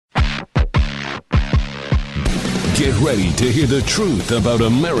Get ready to hear the truth about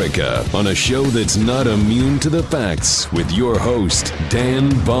America on a show that's not immune to the facts with your host, Dan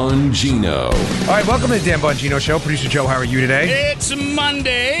Bongino. All right, welcome to the Dan Bongino Show. Producer Joe, how are you today? It's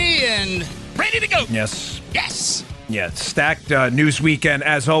Monday and ready to go. Yes. Yes. Yeah, stacked news weekend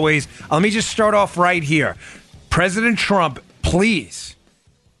as always. Let me just start off right here. President Trump, please,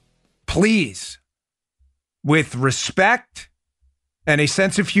 with respect and a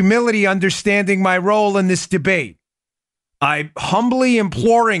sense of humility, understanding my role in this debate, I'm humbly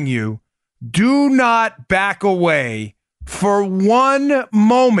imploring you, do not back away for one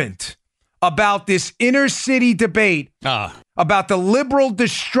moment about this inner city debate about the liberal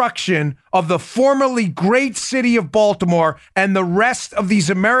destruction of the formerly great city of Baltimore and the rest of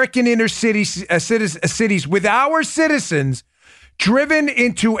these American inner cities with our citizens driven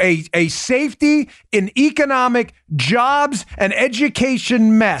into a safety, an economic, jobs, and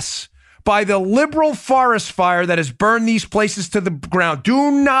education mess by the liberal forest fire that has burned these places to the ground. Do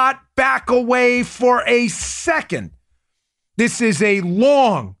not back away for a second. This is a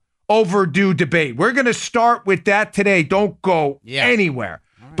long overdue debate. We're going to start with that today. Don't go anywhere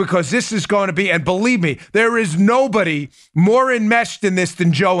because this is going to be, and believe me, there is nobody more enmeshed in this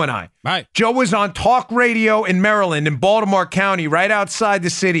than Joe and I. Right. Joe was on talk radio in Maryland, in Baltimore County, right outside the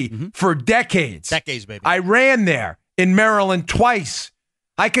city for decades. Decades, baby. I ran there in Maryland twice.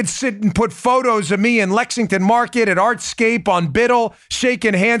 I could sit and put photos of me in Lexington Market, at Artscape, on Biddle,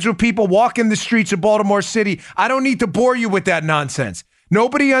 shaking hands with people, walking the streets of Baltimore City. I don't need to bore you with that nonsense.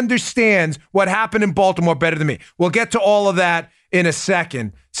 Nobody understands what happened in Baltimore better than me. We'll get to all of that in a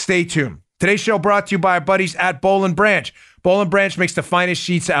second. Stay tuned. Today's show brought to you by our buddies at Boll & Branch. Boll & Branch makes the finest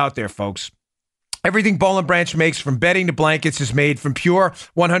sheets out there, folks. Everything Boll & Branch makes, from bedding to blankets, is made from pure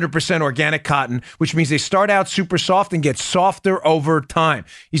 100% organic cotton, which means they start out super soft and get softer over time.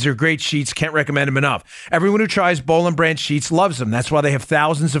 These are great sheets. Can't recommend them enough. Everyone who tries Boll & Branch sheets loves them. That's why they have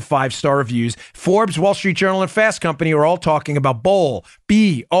thousands of 5-star reviews. Forbes, Wall Street Journal, and Fast Company are all talking about Boll,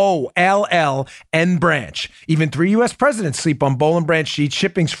 Boll, and Branch. Even 3 U.S. presidents sleep on Boll & Branch sheets.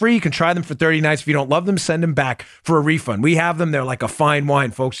 Shipping's free. You can try them for 30 nights. If you don't love them, send them back for a refund. We have them. They're like a fine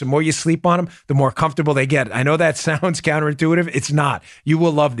wine, folks. The more you sleep on them, the more comfortable they get. I know that sounds counterintuitive. It's not. You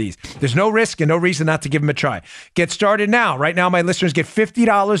will love these. There's no risk and no reason not to give them a try. Get started now. Right now, my listeners get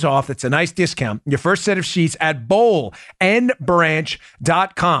 $50 off. That's a nice discount. Your first set of sheets at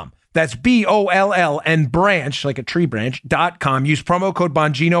bollandbranch.com. That's BOLL and branch, like a tree branch.com. Use promo code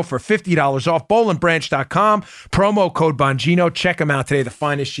Bongino for $50 off. Bollandbranch.com. Promo code Bongino. Check them out today. The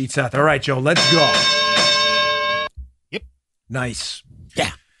finest sheets out there. All right, Joe, let's go. Yep. Nice.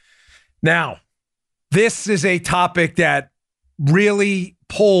 Yeah. Now, this is a topic that really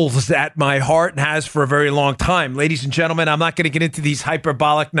pulls at my heart and has for a very long time. Ladies and gentlemen, I'm not going to get into these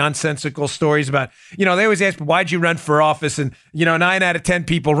hyperbolic, nonsensical stories about, they always ask me, why'd you run for office? And, 9 out of 10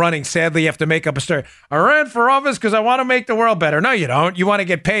 people running sadly have to make up a story. I ran for office because I want to make the world better. No, you don't. You want to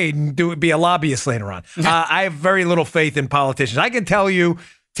get paid and be a lobbyist later on. I have very little faith in politicians. I can tell you,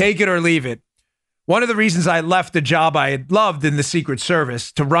 take it or leave it. One of the reasons I left the job I had loved in the Secret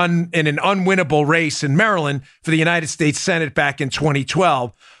Service to run in an unwinnable race in Maryland for the United States Senate back in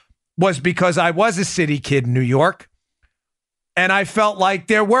 2012 was because I was a city kid in New York, and I felt like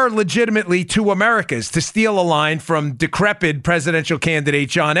there were legitimately two Americas, to steal a line from decrepit presidential candidate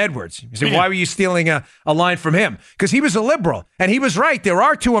John Edwards. You say, why were you stealing a line from him? Because he was a liberal, and he was right. There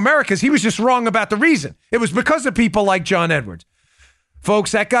are two Americas. He was just wrong about the reason. It was because of people like John Edwards.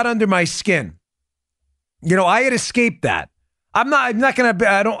 Folks, that got under my skin. I had escaped that. I'm not going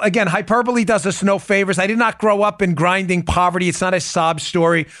to, again, hyperbole does us no favors. I did not grow up in grinding poverty. It's not a sob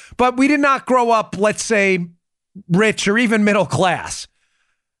story, but we did not grow up, let's say, rich or even middle class.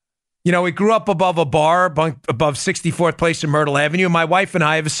 We grew up above a bar, above 64th Place and Myrtle Avenue. My wife and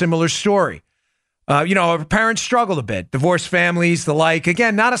I have a similar story. Our parents struggled a bit, divorced families, the like.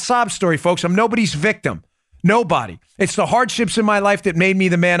 Again, not a sob story, folks. I'm nobody's victim. Nobody. It's the hardships in my life that made me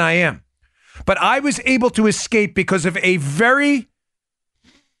the man I am. But I was able to escape because of a very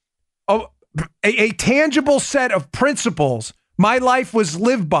tangible set of principles my life was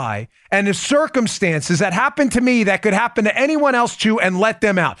lived by, and the circumstances that happened to me that could happen to anyone else too, and let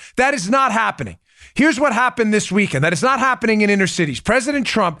them out. That is not happening. Here's what happened this weekend. That is not happening in inner cities. President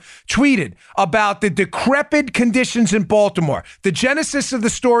Trump tweeted about the decrepit conditions in Baltimore. The genesis of the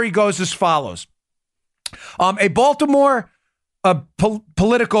story goes as follows. A Baltimore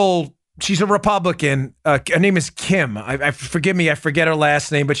political... She's a Republican. Her name is Kim. Forgive me, I forget her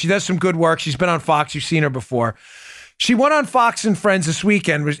last name, but she does some good work. She's been on Fox. You've seen her before. She went on Fox and Friends this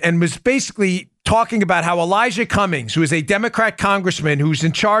weekend and was basically talking about how Elijah Cummings, who is a Democrat congressman who's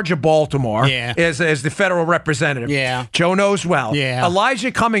in charge of Baltimore as the federal representative. Yeah. Joe knows well. Yeah.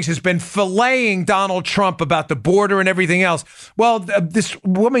 Elijah Cummings has been filleting Donald Trump about the border and everything else. Well, this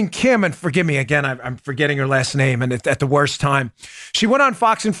woman, Kim, and forgive me again, I'm forgetting her last name and at the worst time. She went on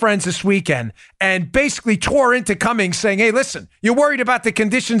Fox and Friends this weekend and basically tore into Cummings saying, hey, listen, you're worried about the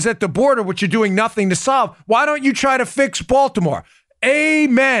conditions at the border, which you're doing nothing to solve. Why don't you try to fix Baltimore?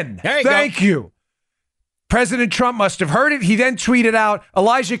 Amen. Thank you. President Trump must have heard it. He then tweeted out,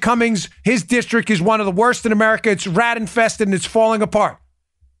 Elijah Cummings, his district is one of the worst in America. It's rat infested and it's falling apart.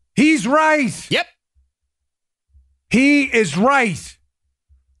 He's right. Yep. He is right.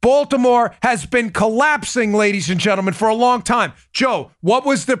 Baltimore has been collapsing, ladies and gentlemen, for a long time. Joe, what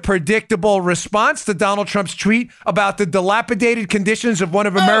was the predictable response to Donald Trump's tweet about the dilapidated conditions of one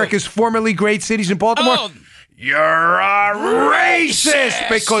of America's formerly great cities in Baltimore? You're a racist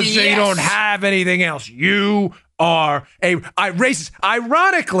because you don't have anything else. You are a racist.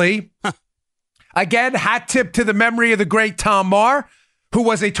 Ironically, again, hat tip to the memory of the great Tom Maher, who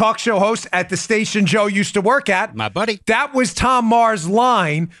was a talk show host at the station Joe used to work at. My buddy. That was Tom Maher's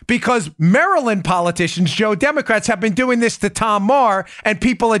line because Maryland politicians, Joe Democrats, have been doing this to Tom Maher and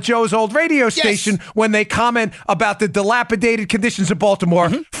people at Joe's old radio station when they comment about the dilapidated conditions of Baltimore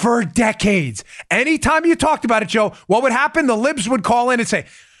for decades. Anytime you talked about it, Joe, what would happen? The libs would call in and say,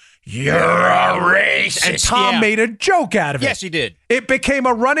 you're a racist. And Tom made a joke out of it. Yes, he did. It became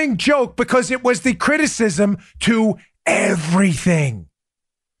a running joke because it was the criticism to everything.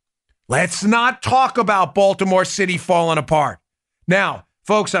 Let's not talk about Baltimore City falling apart. Now,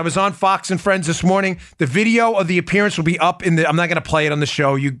 folks, I was on Fox and Friends this morning. The video of the appearance will be up I'm not going to play it on the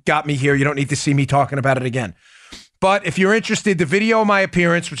show. You got me here. You don't need to see me talking about it again. But if you're interested, the video of my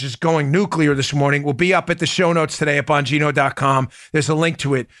appearance, which is going nuclear this morning, will be up at the show notes today at Bongino.com. There's a link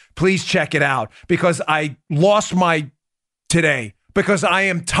to it. Please check it out because I lost my today because I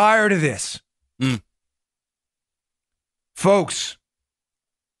am tired of this. Folks,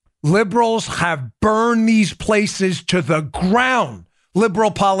 liberals have burned these places to the ground. Liberal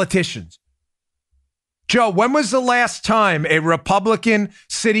politicians. Joe, when was the last time a Republican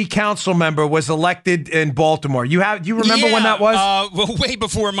city council member was elected in Baltimore? Do you remember when that was? Well, way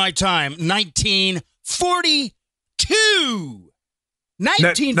before my time. 1942.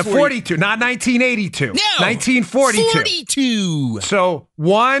 1942, not 1982. No. 1942. 42. So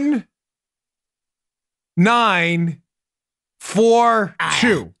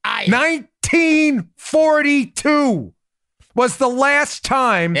 1942. 1942 was the last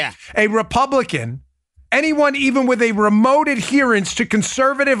time a Republican, anyone even with a remote adherence to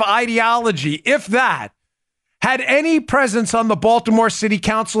conservative ideology, if that, had any presence on the Baltimore City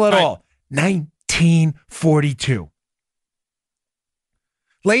Council at all. 1942.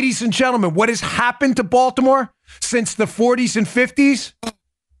 Ladies and gentlemen, what has happened to Baltimore since the 40s and 50s?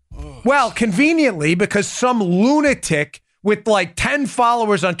 Well, conveniently, because some lunatic with like 10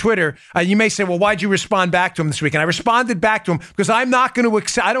 followers on Twitter, you may say, well, why'd you respond back to him this week? And I responded back to him because I'm not going to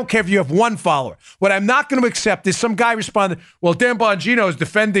accept, I don't care if you have one follower. What I'm not going to accept is some guy responded, well, Dan Bongino is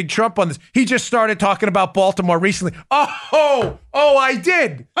defending Trump on this. He just started talking about Baltimore recently. Oh, I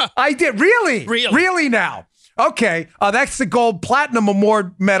did. I did. Really now. Okay, that's the gold platinum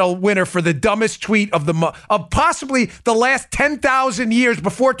award medal winner for the dumbest tweet of possibly the last 10,000 years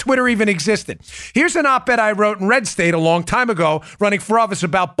before Twitter even existed. Here's an op-ed I wrote in Red State a long time ago running for office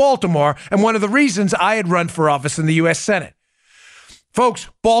about Baltimore and one of the reasons I had run for office in the U.S. Senate. Folks,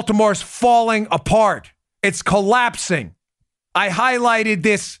 Baltimore's falling apart. It's collapsing. I highlighted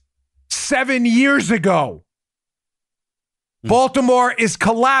this 7 years ago. Baltimore is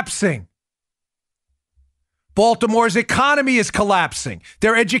collapsing. Baltimore's economy is collapsing.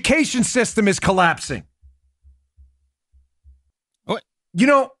 Their education system is collapsing. What? You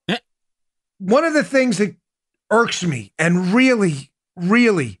know, one of the things that irks me and really,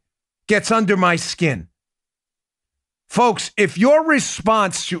 really gets under my skin, folks, if your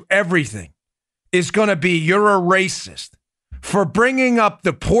response to everything is going to be you're a racist for bringing up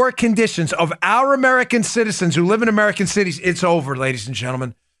the poor conditions of our American citizens who live in American cities, it's over, ladies and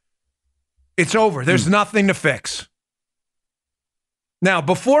gentlemen. It's over. There's nothing to fix. Now,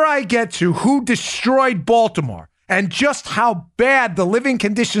 before I get to who destroyed Baltimore and just how bad the living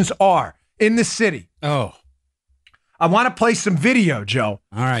conditions are in the city, I want to play some video, Joe.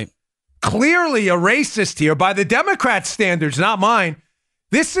 All right. Clearly a racist here by the Democrat standards, not mine.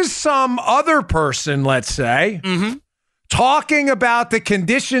 This is some other person, let's say, talking about the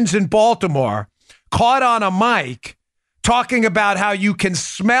conditions in Baltimore, caught on a mic, talking about how you can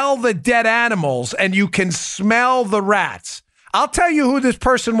smell the dead animals and you can smell the rats. I'll tell you who this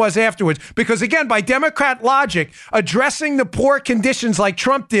person was afterwards, because again, by Democrat logic, addressing the poor conditions like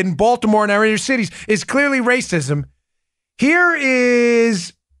Trump did in Baltimore and our inner cities is clearly racism. Here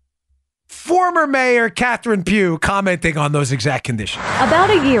is former Mayor Catherine Pugh commenting on those exact conditions. About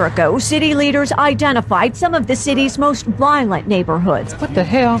a year ago, city leaders identified some of the city's most violent neighborhoods. What the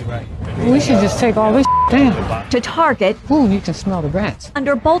hell? We should just take all this down. To target. Ooh, you can smell the rats.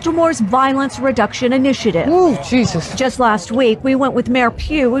 Under Baltimore's Violence Reduction Initiative. Ooh, Jesus. Just last week, we went with Mayor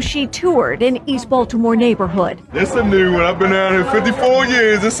Pugh as she toured an East Baltimore neighborhood. It's a new one. I've been down here 54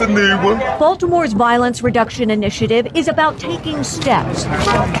 years. It's a new one. Baltimore's Violence Reduction Initiative is about taking steps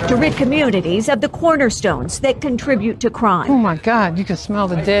to rid communities of the cornerstones that contribute to crime. Oh my God, you can smell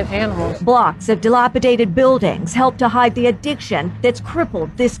the dead animals. Blocks of dilapidated buildings help to hide the addiction that's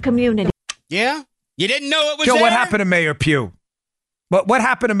crippled this community. Yeah? You didn't know it was Joe, there? what happened to Mayor Pugh? What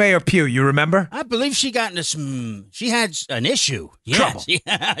happened to Mayor Pugh? You remember? I believe she got into some... She had an issue. Yes. Trouble.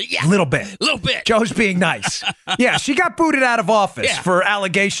 Yeah. A little bit. A little bit. Joe's being nice. Yeah, she got booted out of office for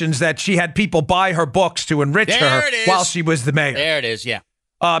allegations that she had people buy her books to enrich her while she was the mayor. There it is, yeah.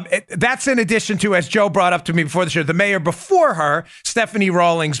 That's in addition to, as Joe brought up to me before the show, the mayor before her, Stephanie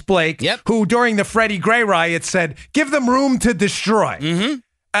Rawlings Blake, who during the Freddie Gray riot said, give them room to destroy. Mm-hmm.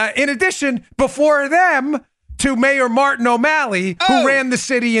 In addition, before them, to Mayor Martin O'Malley, who ran the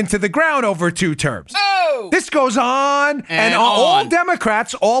city into the ground over 2 terms. This goes on and on. All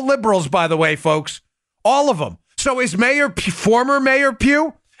Democrats, all liberals, by the way, folks, all of them. So is former Mayor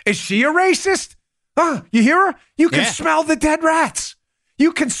Pugh, is she a racist? You hear her? You can smell the dead rats.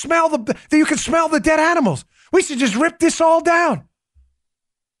 You can smell the dead animals. We should just rip this all down.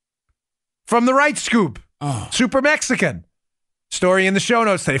 From the Right Scoop, Super Mexican. Story in the show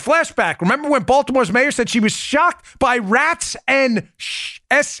notes today. Flashback. Remember when Baltimore's mayor said she was shocked by rats and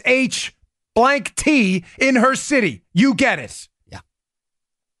SH blank T in her city? You get it. Yeah.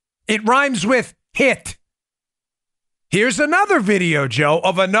 It rhymes with hit. Here's another video, Joe,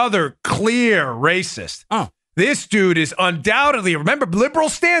 of another clear racist. This dude is undoubtedly, remember, liberal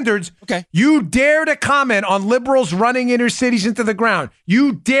standards. Okay. You dare to comment on liberals running inner cities into the ground.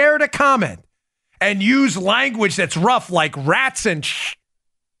 You dare to comment and use language that's rough like rats and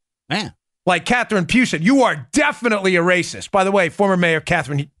Man. Like Catherine Pugh said, you are definitely a racist. By the way, former Mayor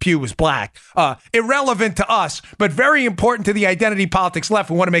Catherine Pugh was black. Irrelevant to us, but very important to the identity politics left.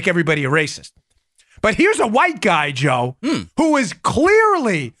 We want to make everybody a racist. But here's a white guy, Joe, who is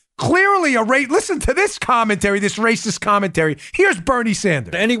clearly a racist. Listen to this commentary, this racist commentary. Here's Bernie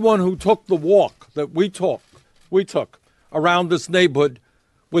Sanders. Anyone who took the walk that we took around this neighborhood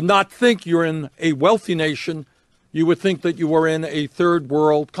would not think you're in a wealthy nation. You would think that you were in a third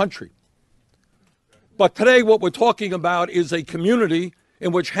world country. But today what we're talking about is a community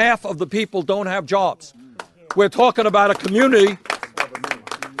in which half of the people don't have jobs. We're talking about a community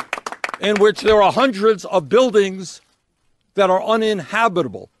in which there are hundreds of buildings that are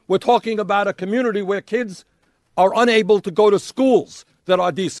uninhabitable. We're talking about a community where kids are unable to go to schools that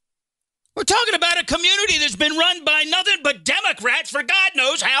are decent. We're talking about a community that's been run by nothing but Democrats for God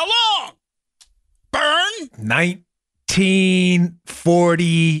knows how long. Burn.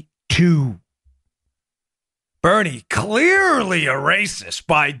 1942. Bernie, clearly a racist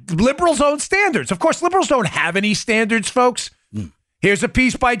by liberals' own standards. Of course, liberals don't have any standards, folks. Here's a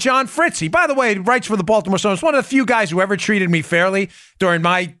piece by John Fritzy. By the way, he writes for the Baltimore Sun. It's one of the few guys who ever treated me fairly during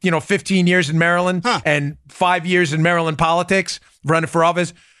my, 15 years in Maryland and 5 years in Maryland politics, running for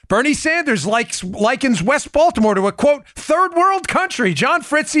office. Bernie Sanders likens West Baltimore to a, quote, third world country. John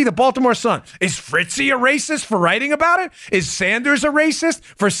Fritzy, the Baltimore Sun. Is Fritzy a racist for writing about it? Is Sanders a racist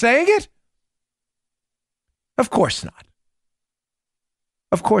for saying it? Of course not.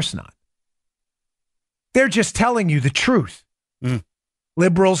 Of course not. They're just telling you the truth.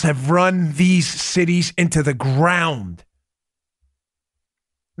 Liberals have run these cities into the ground.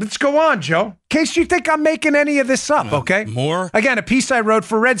 Let's go on, Joe. In case you think I'm making any of this up, okay? More? Again, a piece I wrote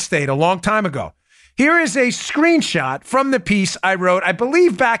for Red State a long time ago. Here is a screenshot from the piece I wrote, I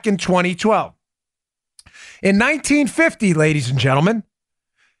believe, back in 2012. In 1950, ladies and gentlemen,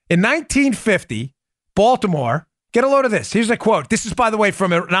 in 1950, Baltimore, get a load of this. Here's a quote. This is, by the way,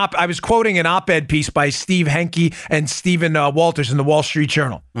 from I was quoting an op-ed piece by Steve Henke and Stephen Walters in the Wall Street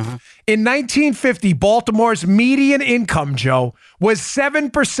Journal. In 1950, Baltimore's median income, Joe, was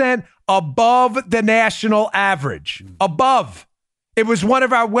 7% above the national average. Above. It was one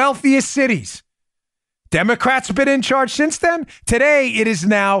of our wealthiest cities. Democrats have been in charge since then. Today, it is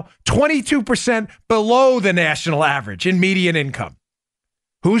now 22% below the national average in median income.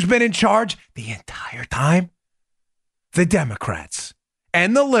 Who's been in charge the entire time? The Democrats.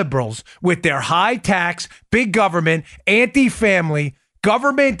 and the liberals with their high tax, big government, anti-family,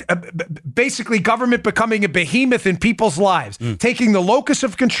 government, basically government becoming a behemoth in people's lives, taking the locus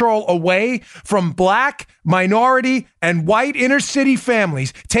of control away from black, minority, and white inner city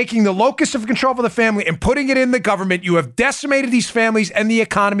families, taking the locus of control for the family and putting it in the government. You have decimated these families and the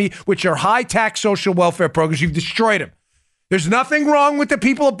economy with your high tax social welfare programs. You've destroyed them. There's nothing wrong with the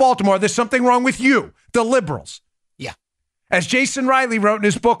people of Baltimore. There's something wrong with you, the liberals. Yeah. As Jason Riley wrote in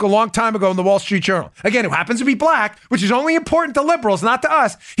his book a long time ago in the Wall Street Journal, again, who happens to be black, which is only important to liberals, not to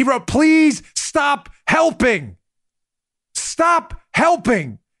us. He wrote, please stop helping. Stop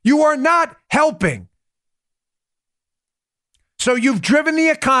helping. You are not helping. So you've driven the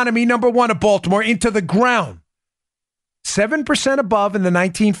economy, number one, of Baltimore into the ground. 7% above in the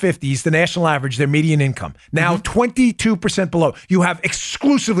 1950s, the national average, their median income. Now 22% below. You have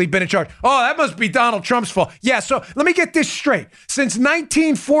exclusively been in charge. Oh, that must be Donald Trump's fault. Yeah, so let me get this straight. Since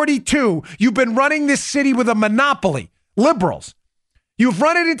 1942, you've been running this city with a monopoly. Liberals. You've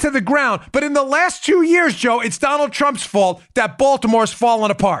run it into the ground. But in the last 2 years, Joe, it's Donald Trump's fault that Baltimore's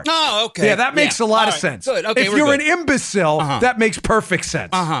fallen apart. Oh, okay. Yeah, that makes a lot of sense. Good. Okay, if you're an imbecile, that makes perfect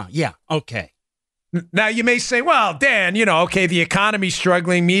sense. Yeah, okay. Now, you may say, well, Dan, the economy's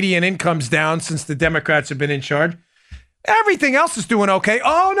struggling, median income's down since the Democrats have been in charge. Everything else is doing okay.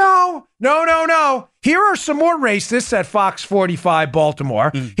 Oh, no. Here are some more racists at Fox 45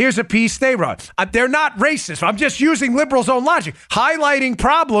 Baltimore. Here's a piece they wrote. They're not racist. I'm just using liberals' own logic. Highlighting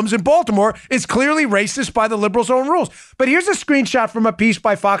problems in Baltimore is clearly racist by the liberals' own rules. But here's a screenshot from a piece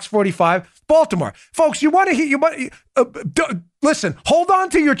by Fox 45 Baltimore. Folks, you want to hear, listen, hold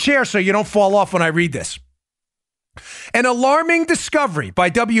on to your chair so you don't fall off when I read this. An alarming discovery by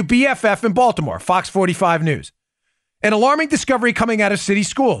WBFF in Baltimore, Fox 45 News. An alarming discovery coming out of city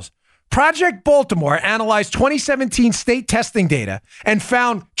schools. Project Baltimore analyzed 2017 state testing data and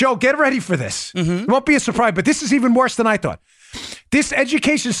found, Joe, get ready for this. It won't be a surprise, but this is even worse than I thought. This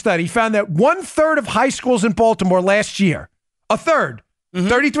education study found that 1/3 of high schools in Baltimore last year, a third,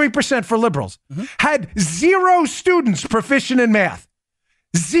 33% for liberals, had 0 students proficient in math.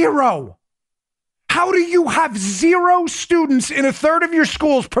 0. How do you have 0 students in a third of your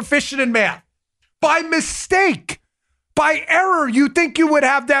schools proficient in math? By mistake. By error, you think you would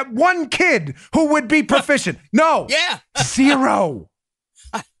have that one kid who would be proficient. No. Yeah. 0.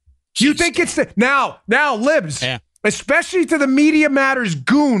 You think it's now, libs, especially to the Media Matters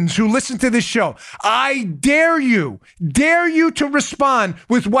goons who listen to this show. I dare you to respond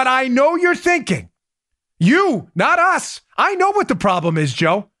with what I know you're thinking. You, not us. I know what the problem is,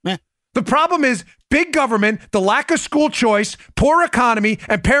 Joe. The problem is big government, the lack of school choice, poor economy,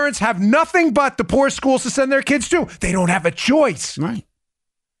 and parents have nothing but the poor schools to send their kids to. They don't have a choice. Right.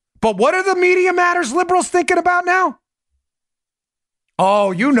 But what are the Media Matters liberals thinking about now?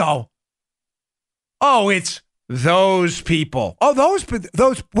 Oh, Oh, it's those people. Oh, those.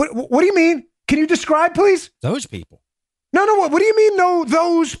 What do you mean? Can you describe, please? Those people. No. What do you mean, no,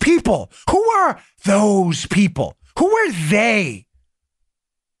 those people? Who are those people? Who are they?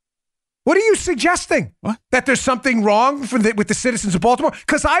 What are you suggesting? What? That there's something wrong with the citizens of Baltimore?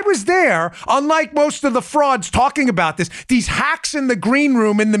 Because I was there, unlike most of the frauds talking about this, these hacks in the green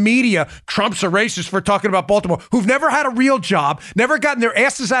room in the media, Trump's a racist for talking about Baltimore, who've never had a real job, never gotten their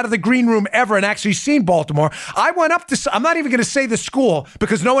asses out of the green room ever and actually seen Baltimore. I went up to, I'm not even going to say the school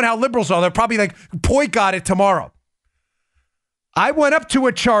because knowing how liberals are, they're probably like, boycott it tomorrow. I went up to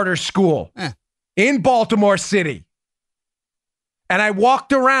a charter school in Baltimore City. And I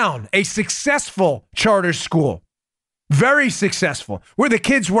walked around a successful charter school, very successful, where the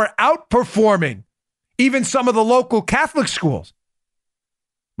kids were outperforming even some of the local Catholic schools.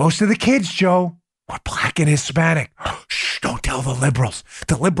 Most of the kids, Joe, were black and Hispanic. Shh, don't tell the liberals.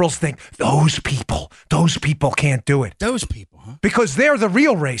 The liberals think those people can't do it. Those people, huh? Because they're the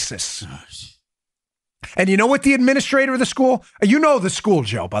real racists. And you know what the administrator of the school? You know the school,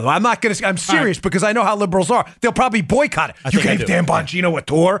 Joe, by the way. I'm serious because I know how liberals are. They'll probably boycott it. You gave Dan Bongino a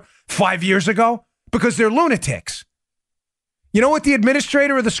tour 5 years ago because they're lunatics. You know what the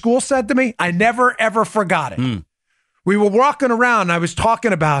administrator of the school said to me? I never, ever forgot it. We were walking around and I was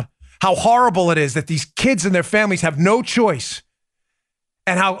talking about how horrible it is that these kids and their families have no choice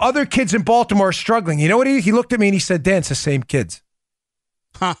and how other kids in Baltimore are struggling. You know what he looked at me and he said, Dan, it's the same kids.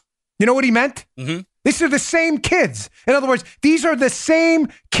 Huh. You know what he meant? These are the same kids. In other words, these are the same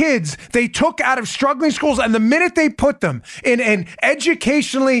kids they took out of struggling schools, and the minute they put them in an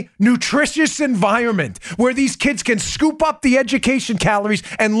educationally nutritious environment where these kids can scoop up the education calories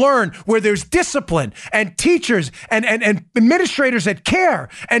and learn, where there's discipline and teachers and administrators that care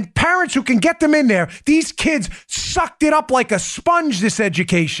and parents who can get them in there, these kids sucked it up like a sponge, this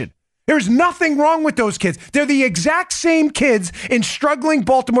education. There's nothing wrong with those kids. They're the exact same kids in struggling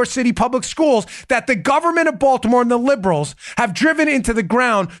Baltimore City public schools that the government of Baltimore and the liberals have driven into the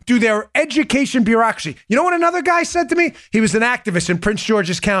ground through their education bureaucracy. You know what another guy said to me? He was an activist in Prince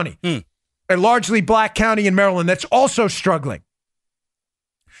George's County, a largely black county in Maryland that's also struggling.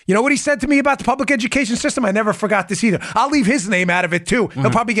 You know what he said to me about the public education system? I never forgot this either. I'll leave his name out of it too.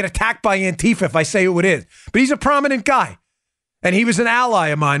 He'll probably get attacked by Antifa if I say who it is. But he's a prominent guy. And he was an ally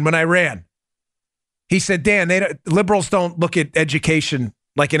of mine when I ran. He said, Dan, liberals don't look at education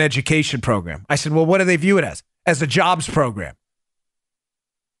like an education program. I said, well, what do they view it as? As a jobs program.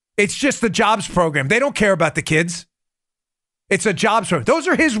 It's just the jobs program. They don't care about the kids. It's a jobs program. Those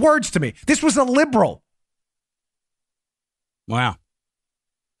are his words to me. This was a liberal. Wow.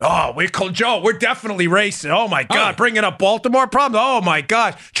 Oh, we're definitely racist. Oh, my God. Bringing up Baltimore problem. Oh, my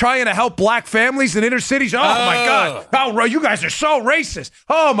gosh. Trying to help black families in inner cities. Oh, my God. Oh, you guys are so racist.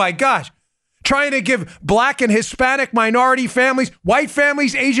 Oh, my gosh. Trying to give black and Hispanic minority families, white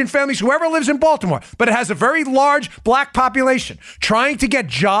families, Asian families, whoever lives in Baltimore, but it has a very large black population. Trying to get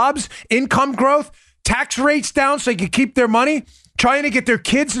jobs, income growth, tax rates down so they can keep their money. Trying to get their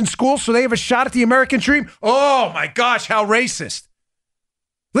kids in school so they have a shot at the American dream. Oh, my gosh. How racist.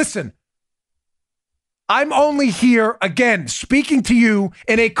 Listen, I'm only here, again, speaking to you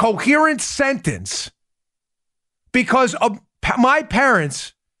in a coherent sentence because of my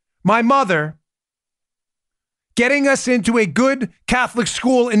parents, my mother, getting us into a good Catholic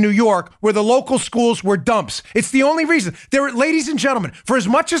school in New York where the local schools were dumps. It's the only reason. Ladies and gentlemen, for as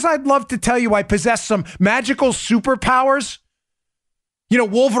much as I'd love to tell you I possess some magical superpowers,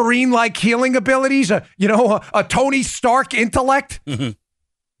 Wolverine-like healing abilities, a Tony Stark intellect,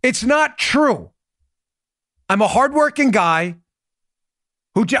 it's not true. I'm a hardworking guy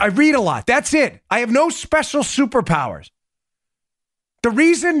I read a lot. That's it. I have no special superpowers. The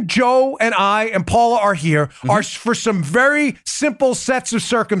reason Joe and I and Paula are here are for some very simple sets of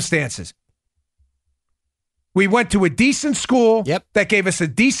circumstances. We went to a decent school that gave us a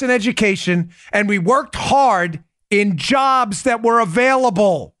decent education, and we worked hard in jobs that were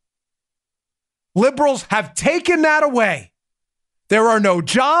available. Liberals have taken that away. There are no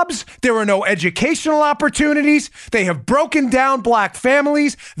jobs. There are no educational opportunities. They have broken down black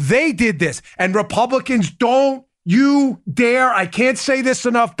families. They did this. And Republicans, don't you dare, I can't say this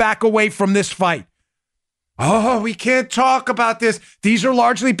enough, back away from this fight. Oh, we can't talk about this. These are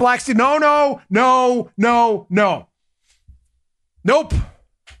largely blacks. No. Nope.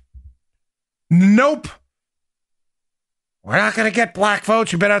 We're not going to get black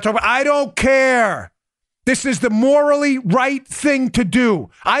votes. You better talk about. I don't care. This is the morally right thing to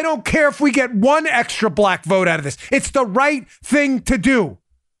do. I don't care if we get one extra black vote out of this. It's the right thing to do.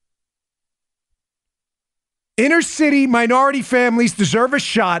 Inner city minority families deserve a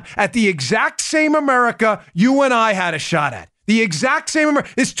shot at the exact same America you and I had a shot at. The exact same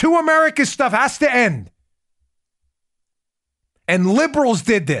America. This two America stuff has to end. And liberals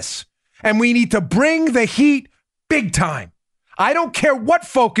did this. And we need to bring the heat big time. I don't care what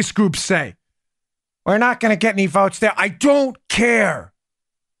focus groups say. We're not going to get any votes there. I don't care.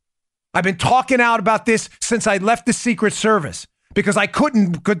 I've been talking out about this since I left the Secret Service because I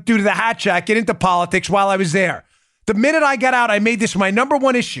couldn't, due to the hat jack, get into politics while I was there. The minute I got out, I made this my number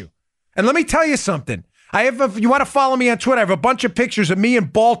one issue. And let me tell you something. You want to follow me on Twitter? I have a bunch of pictures of me in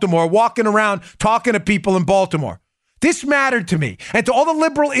Baltimore walking around talking to people in Baltimore. This mattered to me. And to all the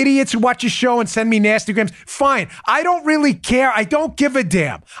liberal idiots who watch your show and send me nasty grams, fine. I don't really care. I don't give a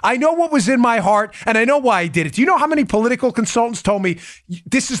damn. I know what was in my heart, and I know why I did it. Do you know how many political consultants told me,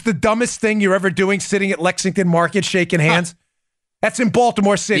 this is the dumbest thing you're ever doing, sitting at Lexington Market shaking hands? That's in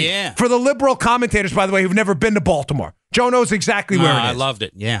Baltimore City. Yeah. For the liberal commentators, by the way, who've never been to Baltimore. Joe knows exactly where it is. I loved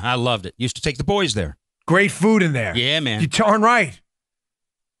it. Yeah, I loved it. Used to take the boys there. Great food in there. Yeah, man. You're darn right.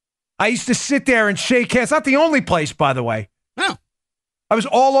 I used to sit there and shake hands. Not the only place, by the way. No. I was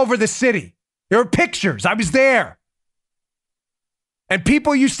all over the city. There were pictures. I was there. And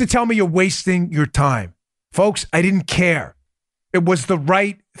people used to tell me you're wasting your time. Folks, I didn't care. It was the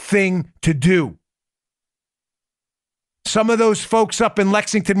right thing to do. Some of those folks up in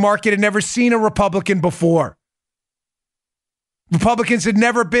Lexington Market had never seen a Republican before. Republicans had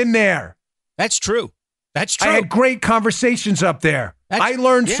never been there. That's true. That's true. I had great conversations up there. I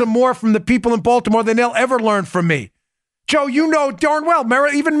learned some more from the people in Baltimore than they'll ever learn from me. Joe, you know darn well,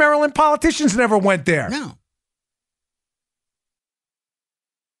 even Maryland politicians never went there. No.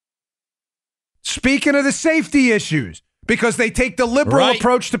 Speaking of the safety issues, because they take the liberal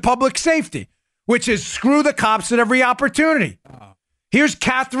approach to public safety, which is screw the cops at every opportunity. Here's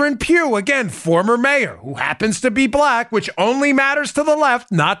Catherine Pugh, again, former mayor, who happens to be black, which only matters to the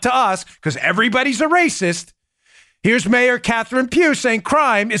left, not to us, because everybody's a racist. Here's Mayor Catherine Pugh saying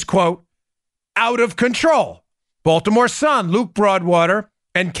crime is, quote, out of control. Baltimore Sun, Luke Broadwater,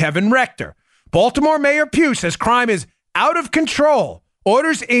 and Kevin Rector. Baltimore Mayor Pugh says crime is out of control,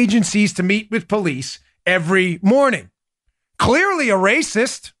 orders agencies to meet with police every morning. Clearly a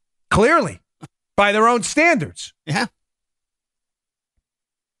racist, clearly, by their own standards. Yeah.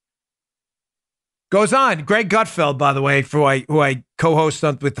 Goes on. Greg Gutfeld, by the way, who I co-host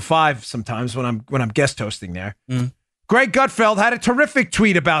with the Five sometimes when I'm guest hosting there. Greg Gutfeld had a terrific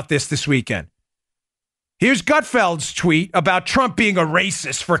tweet about this weekend. Here's Gutfeld's tweet about Trump being a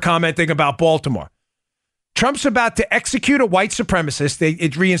racist for commenting about Baltimore. Trump's about to execute a white supremacist.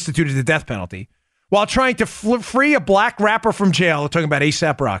 It reinstituted the death penalty while trying to free a black rapper from jail. We're talking about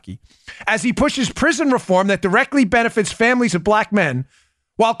A$AP Rocky, as he pushes prison reform that directly benefits families of black men,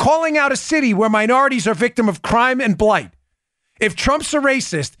 while calling out a city where minorities are victim of crime and blight. If Trump's a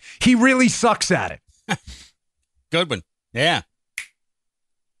racist, he really sucks at it. Good one. Yeah.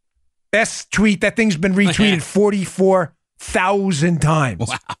 Best tweet. That thing's been retweeted 44,000 times.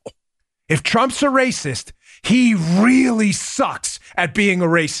 Wow. If Trump's a racist, he really sucks at being a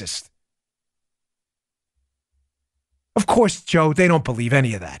racist. Of course, Joe, they don't believe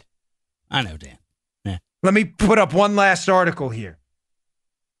any of that. I know, Dan. Yeah. Let me put up one last article here.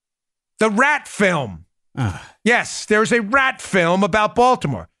 The rat film. Yes, there's a rat film about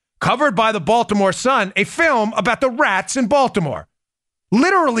Baltimore, covered by the Baltimore Sun, a film about the rats in Baltimore,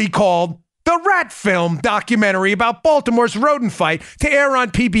 literally called The Rat Film Documentary about Baltimore's rodent fight, to air on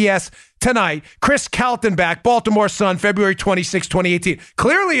PBS tonight. Chris Kaltenbach, Baltimore Sun, February 26, 2018.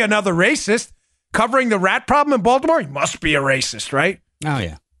 Clearly another racist covering the rat problem in Baltimore. He must be a racist, right? Oh,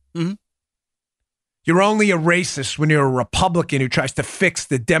 yeah. Mm-hmm. You're only a racist when you're a Republican who tries to fix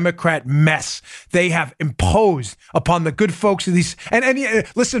the Democrat mess they have imposed upon the good folks of these. And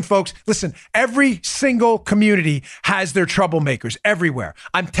listen, folks, listen, every single community has their troublemakers everywhere.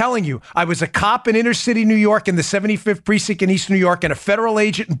 I'm telling you, I was a cop in inner city New York in the 75th precinct in East New York and a federal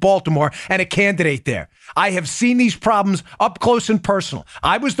agent in Baltimore and a candidate there. I have seen these problems up close and personal.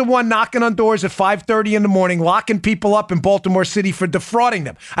 I was the one knocking on doors at 5:30 in the morning, locking people up in Baltimore City for defrauding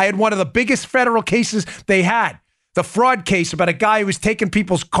them. I had one of the biggest federal cases they had, the fraud case about a guy who was taking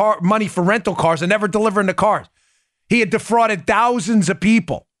people's money for rental cars and never delivering the cars. He had defrauded thousands of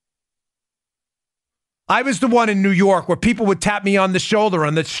people. I was the one in New York where people would tap me on the shoulder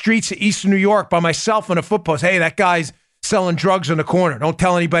on the streets of Eastern New York by myself on a foot post. Hey, that guy's selling drugs on the corner. Don't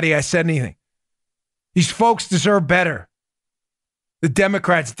tell anybody I said anything. These folks deserve better. The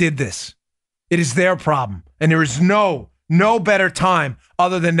Democrats did this. It is their problem. And there is no better time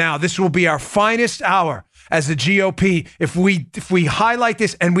other than now. This will be our finest hour as the GOP if we highlight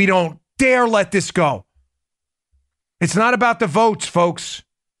this and we don't dare let this go. It's not about the votes, folks.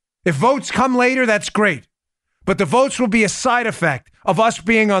 If votes come later, that's great. But the votes will be a side effect of us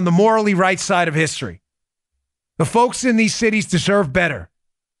being on the morally right side of history. The folks in these cities deserve better.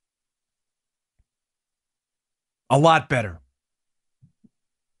 A lot better.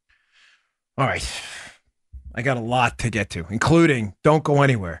 All right. I got a lot to get to, including, don't go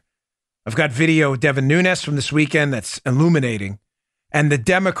anywhere, I've got video of Devin Nunes from this weekend that's illuminating, and the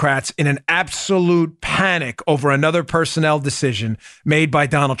Democrats in an absolute panic over another personnel decision made by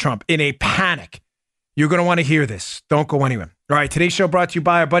Donald Trump. In a panic. You're going to want to hear this. Don't go anywhere. All right, today's show brought to you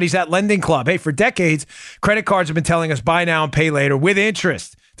by our buddies at Lending Club. Hey, for decades, credit cards have been telling us buy now and pay later with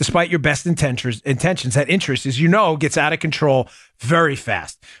interest. Despite your best intentions, that interest, as you know, gets out of control very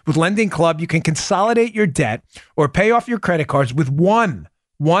fast. With Lending Club, you can consolidate your debt or pay off your credit cards with one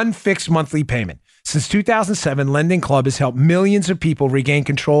fixed monthly payment. Since 2007, Lending Club has helped millions of people regain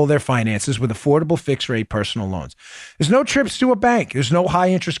control of their finances with affordable fixed-rate personal loans. There's no trips to a bank. There's no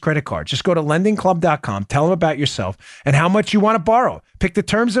high-interest credit card. Just go to lendingclub.com, tell them about yourself and how much you want to borrow. Pick the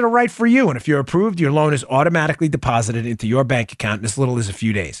terms that are right for you, and if you're approved, your loan is automatically deposited into your bank account in as little as a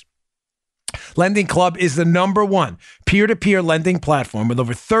few days. Lending Club is the #1 peer-to-peer lending platform with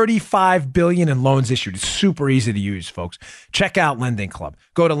over $35 billion in loans issued. It's super easy to use, folks. Check out Lending Club.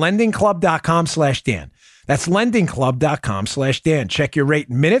 Go to lendingclub.com/Dan. That's lendingclub.com/Dan. Check your rate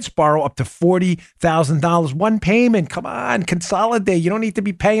in minutes. Borrow up to $40,000. One payment. Come on, consolidate. You don't need to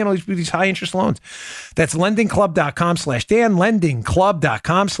be paying all these high interest loans. That's lendingclub.com/Dan.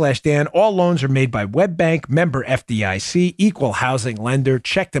 Lendingclub.com/Dan. All loans are made by WebBank, member FDIC, equal housing lender.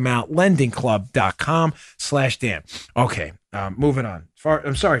 Check them out. Lendingclub.com/Dan. Okay, moving on.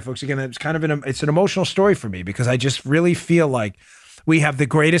 I'm sorry, folks. Again, it's kind of it's an emotional story for me because I just really feel like we have the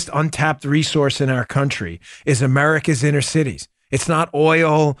greatest untapped resource in our country is America's inner cities. It's not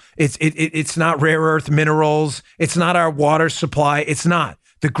oil. It's not rare earth minerals. It's not our water supply. It's not.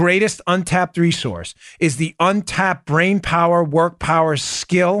 The greatest untapped resource is the untapped brain power, work power,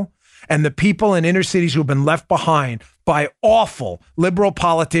 skill, and the people in inner cities who have been left behind by awful liberal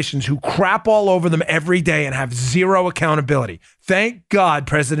politicians who crap all over them every day and have zero accountability. Thank God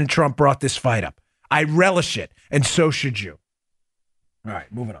President Trump brought this fight up. I relish it, and so should you. All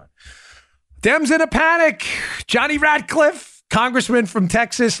right, moving on. Dems in a panic. Johnny Ratcliffe, congressman from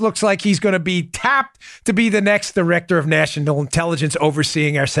Texas, looks like he's going to be tapped to be the next director of national intelligence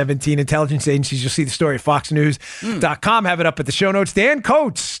overseeing our 17 intelligence agencies. You'll see the story at foxnews.com. Have it up at the show notes. Dan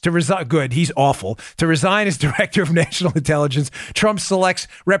Coates to resign. Good. He's awful. To resign as director of national intelligence. Trump selects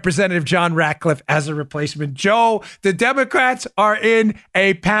Representative John Ratcliffe as a replacement. Joe, the Democrats are in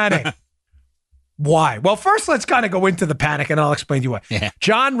a panic. Why? Well, first, let's kind of go into the panic, and I'll explain to you why. Yeah.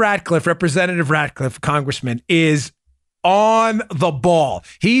 John Ratcliffe, Representative Ratcliffe, congressman, is on the ball.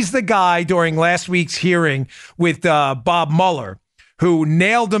 He's the guy during last week's hearing with Bob Mueller who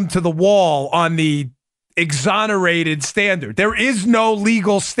nailed him to the wall on the exonerated standard. There is no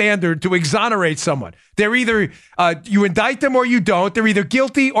legal standard to exonerate someone. They're either you indict them or you don't. They're either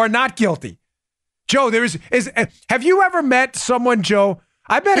guilty or not guilty. Joe, have you ever met someone, Joe?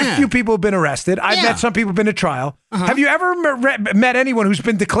 I've met a few people who've been arrested. I've met some people who've been to trial. Uh-huh. Have you ever met anyone who's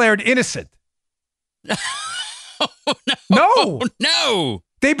been declared innocent? No.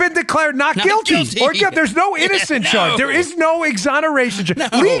 They've been declared not guilty. Or guilty. There's no innocent charge. There is no exoneration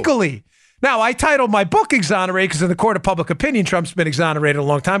charge. Legally. Now, I titled my book Exonerate because in the court of public opinion, Trump's been exonerated a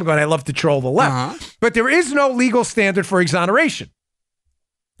long time ago, and I love to troll the left. Uh-huh. But there is no legal standard for exoneration.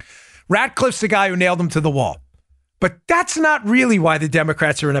 Ratcliffe's the guy who nailed him to the wall. But that's not really why the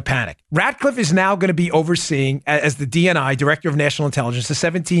Democrats are in a panic. Ratcliffe is now going to be overseeing, as the DNI, Director of National Intelligence, the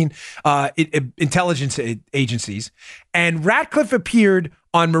 17 intelligence agencies. And Ratcliffe appeared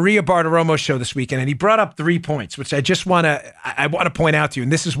on Maria Bartiromo's show this weekend, and he brought up 3 points, which I want to point out to you.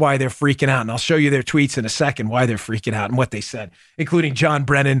 And this is why they're freaking out. And I'll show you their tweets in a second, why they're freaking out and what they said, including John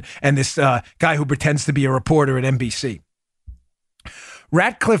Brennan and this guy who pretends to be a reporter at NBC.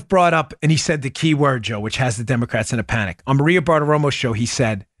 Ratcliffe brought up, and he said the key word, Joe, which has the Democrats in a panic. On Maria Bartiromo's show, he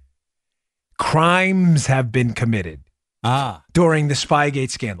said, crimes have been committed during the Spygate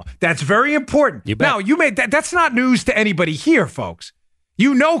scandal. That's very important. Now, you made that's not news to anybody here, folks.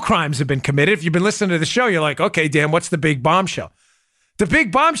 You know crimes have been committed. If you've been listening to the show, you're like, okay, Dan, what's the big bombshell? The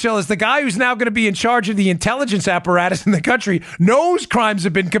big bombshell is the guy who's now going to be in charge of the intelligence apparatus in the country knows crimes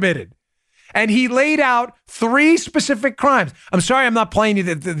have been committed. And he laid out 3 specific crimes. I'm sorry I'm not playing you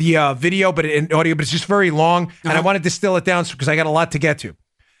the video in audio, but it's just very long, and I want to distill it down because I got a lot to get to.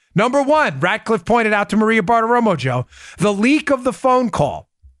 Number 1, Ratcliffe pointed out to Maria Bartiromo, Joe, the leak of the phone call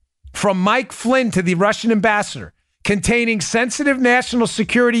from Mike Flynn to the Russian ambassador containing sensitive national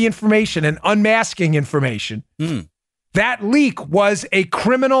security information and unmasking information. That leak was a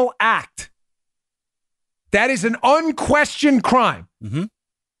criminal act. That is an unquestioned crime. Mm-hmm.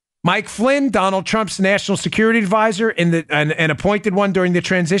 Mike Flynn, Donald Trump's national security advisor and appointed one during the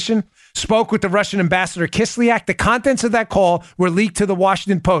transition, spoke with the Russian ambassador Kislyak. The contents of that call were leaked to the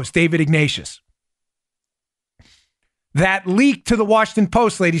Washington Post, David Ignatius. That leak to the Washington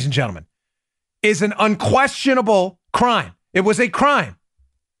Post, ladies and gentlemen, is an unquestionable crime. It was a crime.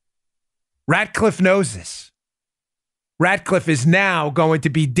 Ratcliffe knows this. Ratcliffe is now going to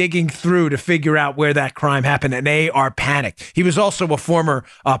be digging through to figure out where that crime happened, and they are panicked. He was also a former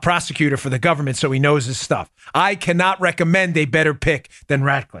prosecutor for the government, so he knows his stuff. I cannot recommend a better pick than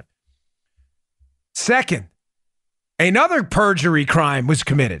Ratcliffe. Second, another perjury crime was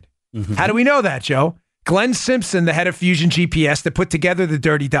committed. Mm-hmm. How do we know that, Joe? Glenn Simpson, the head of Fusion GPS that put together the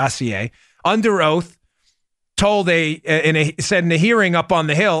dirty dossier, under oath, said in a hearing up on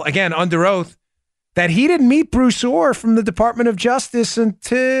the Hill, again, under oath, that he didn't meet Bruce Orr from the Department of Justice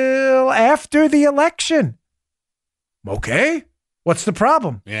until after the election. Okay, what's the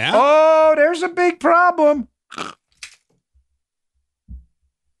problem? Yeah. Oh, there's a big problem.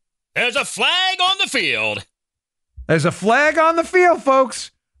 There's a flag on the field. There's a flag on the field,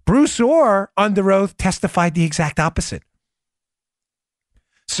 folks. Bruce Orr, under oath, testified the exact opposite.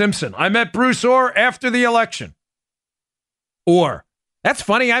 Simpson, I met Bruce Orr after the election. Or, that's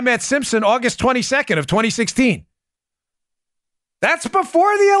funny, I met Simpson August 22nd of 2016. That's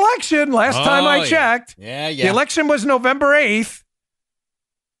before the election, last time I checked. Yeah. The election was November 8th.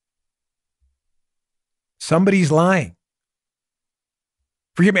 Somebody's lying.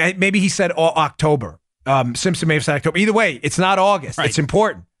 Forgive me, maybe he said October. Simpson may have said October. Either way, it's not August. Right. It's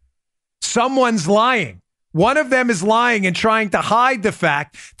important. Someone's lying. One of them is lying and trying to hide the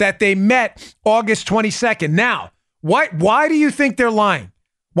fact that they met August 22nd. Now, why do you think they're lying?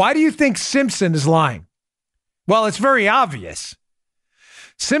 Why do you think Simpson is lying? Well, it's very obvious.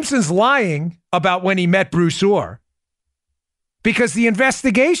 Simpson's lying about when he met Bruce Orr because the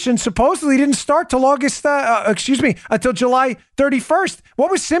investigation supposedly didn't start till until July 31st.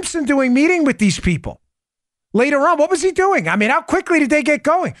 What was Simpson doing meeting with these people? Later on, what was he doing? I mean, how quickly did they get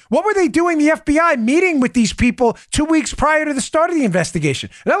going? What were they doing, the FBI, meeting with these people 2 weeks prior to the start of the investigation?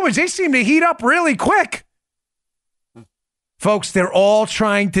 In other words, they seem to heat up really quick. Folks, they're all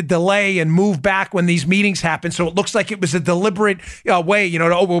trying to delay and move back when these meetings happen, so it looks like it was a deliberate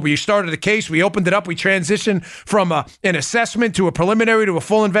way. We started the case, we opened it up, we transitioned from an assessment to a preliminary to a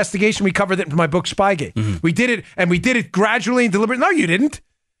full investigation. We covered it in my book, Spygate. Mm-hmm. We did it gradually and deliberately. No, you didn't.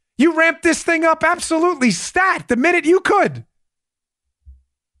 You ramped this thing up absolutely the minute you could.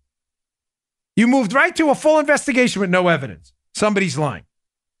 You moved right to a full investigation with no evidence. Somebody's lying.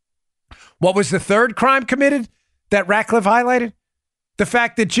 What was the third crime committed that Ratcliffe highlighted? The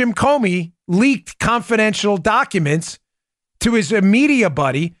fact that Jim Comey leaked confidential documents to his media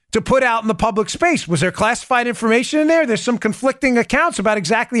buddy to put out in the public space. Was there classified information in there? There's some conflicting accounts about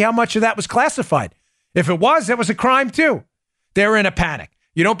exactly how much of that was classified. If it was, that was a crime too. They're in a panic.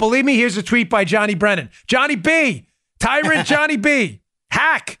 You don't believe me? Here's a tweet by Johnny Brennan. Johnny B. Tyrant Johnny B.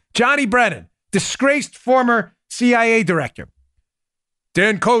 Hack Johnny Brennan. Disgraced former CIA director.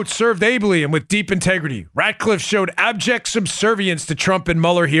 Dan Coates served ably and with deep integrity. Ratcliffe showed abject subservience to Trump and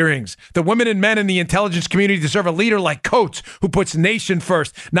Mueller hearings. The women and men in the intelligence community deserve a leader like Coates who puts nation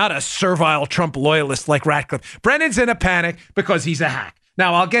first, not a servile Trump loyalist like Ratcliffe. Brennan's in a panic because he's a hack.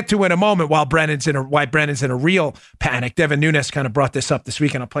 Now, I'll get to in a moment why Brennan's in a real panic. Devin Nunes kind of brought this up this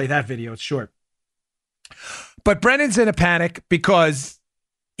week, and I'll play that video. It's short. But Brennan's in a panic because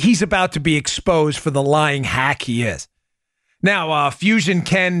he's about to be exposed for the lying hack he is. Now, Fusion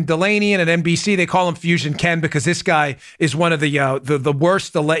Ken Delaney at NBC, they call him Fusion Ken because this guy is one of the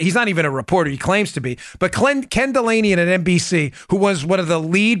worst. He's not even a reporter. He claims to be. But Ken Delaney at NBC, who was one of the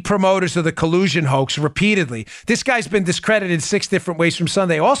lead promoters of the collusion hoax repeatedly, this guy's been discredited 6 different ways from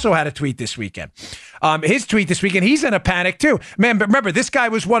Sunday, also had a tweet this weekend. His tweet this weekend, he's in a panic too. Man, but remember, this guy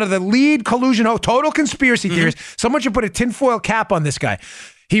was one of the lead collusion hoax, total conspiracy theorists. Someone should put a tinfoil cap on this guy.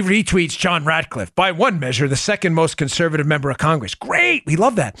 He retweets John Ratcliffe, by one measure, the second most conservative member of Congress. Great. We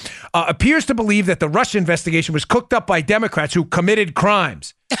love that. Appears to believe that the Russia investigation was cooked up by Democrats who committed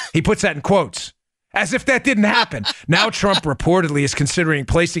crimes. He puts that in quotes. As if that didn't happen. Now Trump reportedly is considering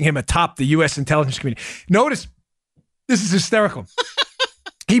placing him atop the U.S. intelligence community. Notice, this is hysterical.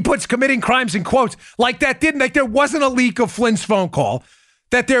 He puts committing crimes in quotes like there wasn't a leak of Flynn's phone call,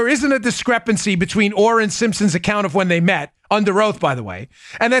 that there isn't a discrepancy between Orr and Simpson's account of when they met, under oath, by the way,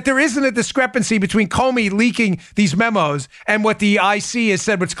 and that there isn't a discrepancy between Comey leaking these memos and what the IC has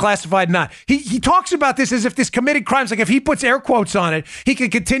said what's classified or not. He talks about this as if this committed crimes, like if he puts air quotes on it, he can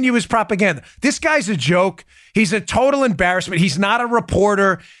continue his propaganda. This guy's a joke. He's a total embarrassment. He's not a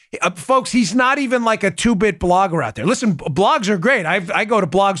reporter. Folks, he's not even like a 2-bit blogger out there. Listen, blogs are great. I go to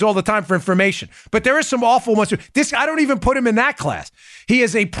blogs all the time for information, but there are some awful ones. I don't even put him in that class. He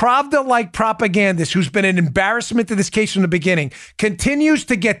is a Pravda-like propagandist who's been an embarrassment to this case from the beginning, continues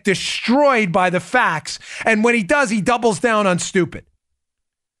to get destroyed by the facts, and when he does, he doubles down on stupid.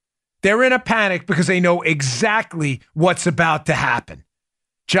 They're in a panic because they know exactly what's about to happen.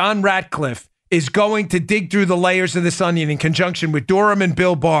 John Ratcliffe is going to dig through the layers of this onion in conjunction with Durham and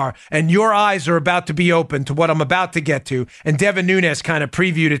Bill Barr, and your eyes are about to be open to what I'm about to get to, and Devin Nunes kind of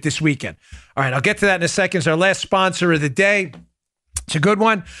previewed it this weekend. All right, I'll get to that in a second. It's our last sponsor of the day. It's a good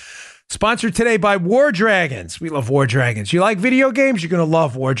one. Sponsored today by War Dragons. We love War Dragons. You like video games? You're going to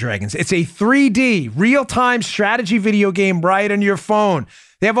love War Dragons. It's a 3D, real-time strategy video game right on your phone.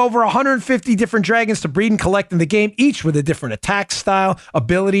 They have over 150 different dragons to breed and collect in the game, each with a different attack style,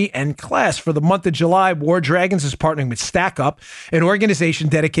 ability, and class. For the month of July, War Dragons is partnering with Stack Up, an organization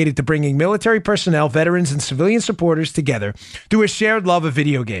dedicated to bringing military personnel, veterans, and civilian supporters together through a shared love of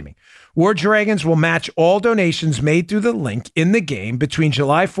video gaming. War Dragons will match all donations made through the link in the game between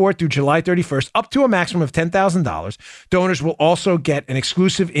July 4th through July 31st, up to a maximum of $10,000. Donors will also get an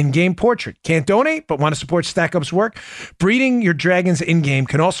exclusive in-game portrait. Can't donate, but want to support Stack Up's work? Breeding your dragons in-game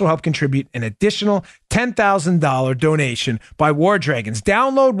can also help contribute an additional $10,000 donation by War Dragons.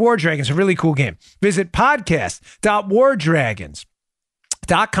 Download War Dragons, a really cool game. Visit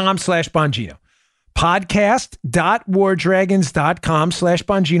podcast.wardragons.com/Bongino.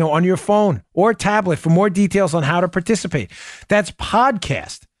 podcast.wardragons.com/Bongino on your phone or tablet for more details on how to participate. That's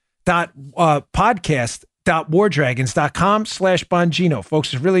podcast.wardragons.com/Bongino.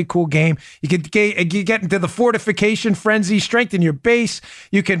 Folks, it's a really cool game. You get into the fortification frenzy, strengthen your base.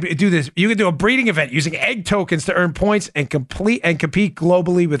 You can do this. You can do a breeding event using egg tokens to earn points and compete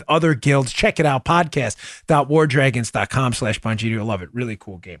globally with other guilds. Check it out. Podcast.wardragons.com/Bongino. You'll love it. Really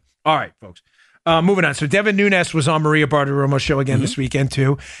cool game. All right, folks. Moving on. So Devin Nunes was on Maria Bartiromo's show again this weekend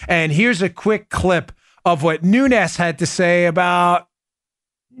too. And here's a quick clip of what Nunes had to say about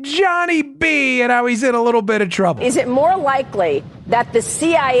Johnny B and how he's in a little bit of trouble. Is it more likely that the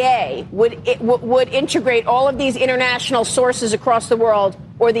CIA would integrate all of these international sources across the world,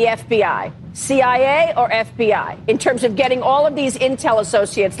 or the FBI? CIA or FBI, in terms of getting all of these intel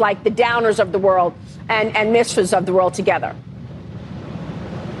associates like the Downers of the world and Misfits of the world together?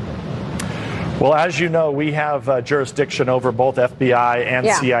 Well, as you know, we have jurisdiction over both FBI and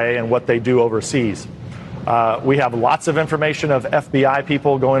CIA and what they do overseas. We have lots of information of FBI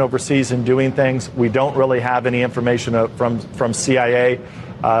people going overseas and doing things. We don't really have any information from CIA.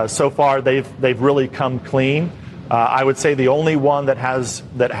 So far, they've really come clean. I would say the only one that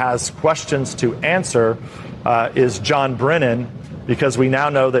has questions to answer is John Brennan, because we now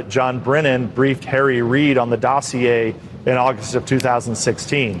know that John Brennan briefed Harry Reid on the dossier in August of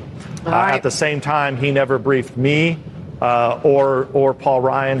 2016. At the same time, he never briefed me or Paul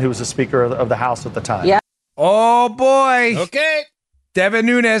Ryan, who was the Speaker of the House at the time. Yeah. Oh, boy. Okay. Devin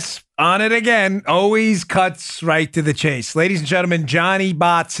Nunes on it again. Always cuts right to the chase. Ladies and gentlemen, Johnny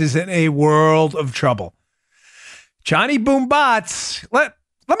Bots is in a world of trouble. Johnny Boom Bots, let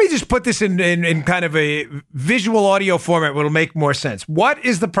me just put this in kind of a visual audio format where it'll make more sense. What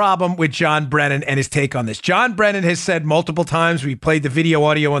is the problem with John Brennan and his take on this? John Brennan has said multiple times, we played the video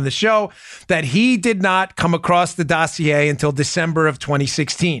audio on the show, that he did not come across the dossier until December of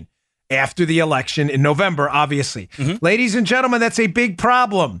 2016. After the election in November, obviously. Ladies and gentlemen, that's a big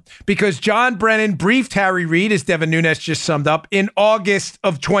problem because John Brennan briefed Harry Reid, as Devin Nunes just summed up, in August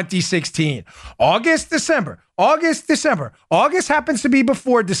of 2016. August, December. August happens to be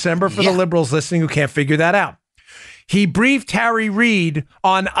before December for the liberals listening who can't figure that out. He briefed Harry Reid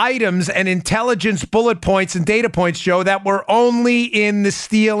on items and intelligence bullet points and data points, Joe, that were only in the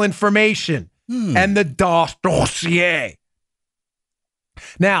Steele information and the dossier.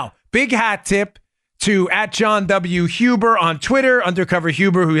 Now, big hat tip to @John W. Huber on Twitter, Undercover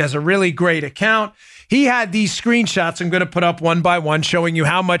Huber, who has a really great account. He had these screenshots I'm going to put up one by one showing you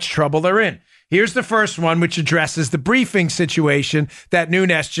how much trouble they're in. Here's the first one, which addresses the briefing situation that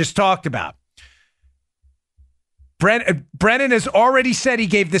Nunes just talked about. Brennan has already said he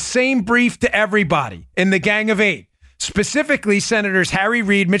gave the same brief to everybody in the Gang of Eight. Specifically, Senators Harry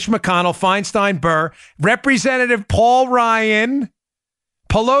Reid, Mitch McConnell, Feinstein, Burr, Representative Paul Ryan,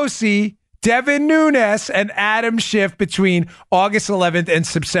 Pelosi, Devin Nunes, and Adam Schiff between August 11th and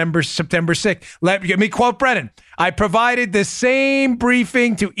September 6th. Let me quote Brennan. I provided the same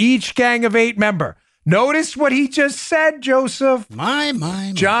briefing to each Gang of Eight member. Notice what he just said, Joseph.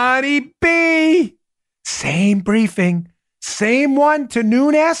 My. Johnny B. Same briefing. Same one to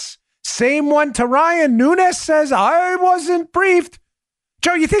Nunes. Same one to Ryan. Nunes says, I wasn't briefed.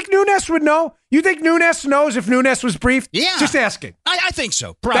 Joe, you think Nunes would know? You think Nunes knows if Nunes was briefed? Yeah. Just asking. I think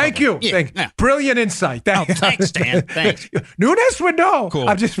so. Probably. Thank you. Yeah. Brilliant insight. Thanks, Dan. Thanks. Nunes would know. Cool.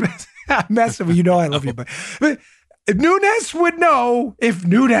 I'm just messing with you. You know I love you. But Nunes would know if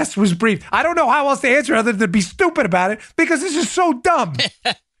Nunes was briefed. I don't know how else to answer other than to be stupid about it because this is so dumb.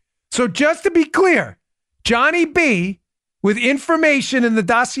 So just to be clear, Johnny B, with information in the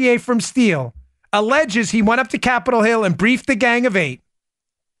dossier from Steele, alleges he went up to Capitol Hill and briefed the Gang of Eight.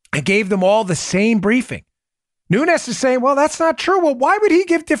 I gave them all the same briefing. Nunes is saying, well, that's not true. Well, why would he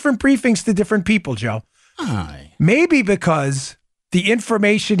give different briefings to different people, Joe? Maybe because the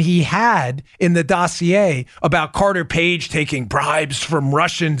information he had in the dossier about Carter Page taking bribes from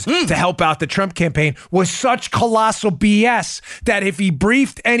Russians to help out the Trump campaign was such colossal BS that if he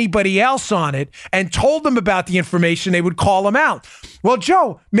briefed anybody else on it and told them about the information, they would call him out. Well,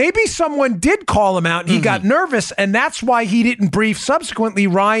 Joe, maybe someone did call him out and he got nervous, and that's why he didn't brief subsequently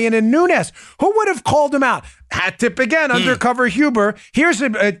Ryan and Nunes. Who would have called him out? Hat tip again, Undercover Huber. Here's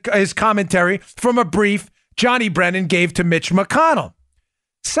his commentary from a brief Johnny Brennan gave to Mitch McConnell.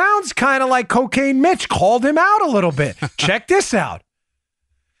 Sounds kind of like Cocaine Mitch called him out a little bit. Check this out.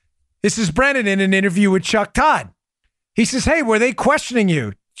 This is Brennan in an interview with Chuck Todd. He says, hey, were they questioning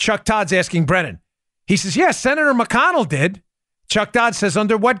you? Chuck Todd's asking Brennan. He says, yeah, Senator McConnell did. Chuck Todd says,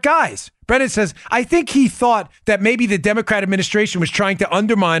 under what guise? Brennan says, I think he thought that maybe the Democrat administration was trying to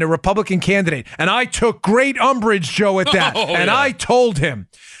undermine a Republican candidate. And I took great umbrage, Joe, at that. I told him.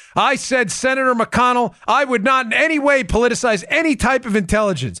 I said, Senator McConnell, I would not in any way politicize any type of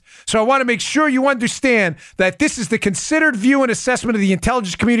intelligence. So I want to make sure you understand that this is the considered view and assessment of the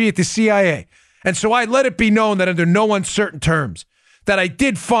intelligence community at the CIA. And so I let it be known that under no uncertain terms, that I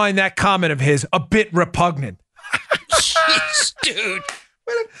did find that comment of his a bit repugnant. Jeez, dude.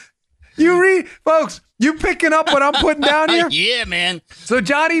 You read, folks, you picking up what I'm putting down here? Yeah, man. So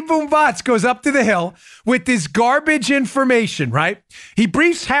Johnny Boombots goes up to the Hill with this garbage information, right? He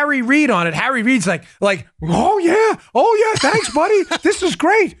briefs Harry Reid on it. Harry Reid's like, oh yeah, thanks, buddy. This is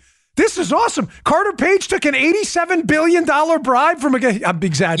great. This is awesome. Carter Page took an $87 billion bribe from a guy. I'm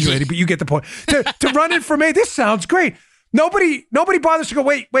exaggerating, but you get the point. To run information. This sounds great. Nobody bothers to go,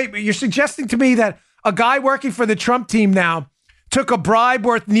 wait, you're suggesting to me that a guy working for the Trump team now took a bribe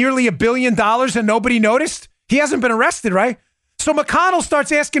worth nearly $1 billion and nobody noticed? He hasn't been arrested, right? So McConnell starts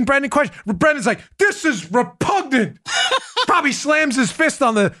asking Brennan questions. Brennan's like, this is repugnant. Probably slams his fist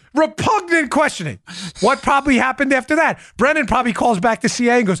on the repugnant questioning. What probably happened after that? Brennan probably calls back to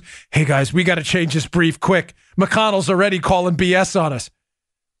CIA and goes, hey guys, we got to change this brief quick. McConnell's already calling BS on us.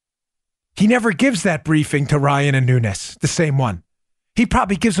 He never gives that briefing to Ryan and Nunes, the same one. He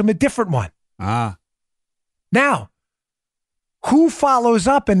probably gives them a different one. Now, who follows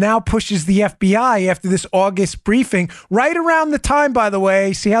up and now pushes the FBI after this August briefing, right around the time, by the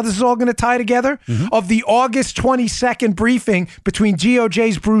way, see how this is all going to tie together? Of the August 22nd briefing between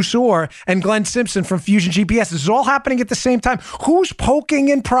GOJ's Bruce Orr and Glenn Simpson from Fusion GPS. This is all happening at the same time. Who's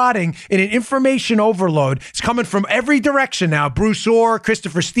poking and prodding in an information overload? It's coming from every direction now. Bruce Orr,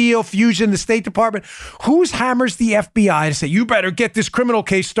 Christopher Steele, Fusion, the State Department. Who's hammers the FBI to say, you better get this criminal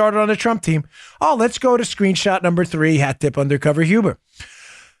case started on the Trump team? Oh, let's go to screenshot number 3, hat tip Undercover Huber.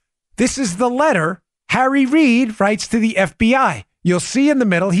 This is the letter Harry Reid writes to the FBI. You'll see in the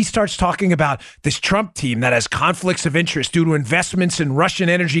middle, he starts talking about this Trump team that has conflicts of interest due to investments in Russian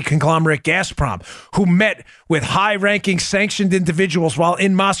energy conglomerate Gazprom, who met with high-ranking sanctioned individuals while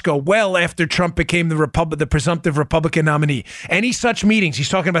in Moscow well after Trump became the presumptive Republican nominee. Any such meetings, he's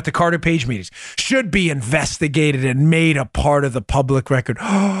talking about the Carter Page meetings, should be investigated and made a part of the public record.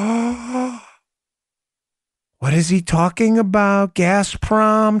 What is he talking about?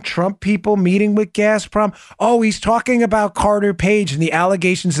 Gazprom, Trump people meeting with Gazprom. Oh, he's talking about Carter Page and the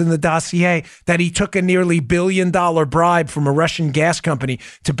allegations in the dossier that he took a nearly $1 billion bribe from a Russian gas company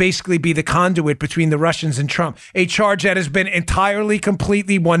to basically be the conduit between the Russians and Trump. A charge that has been entirely,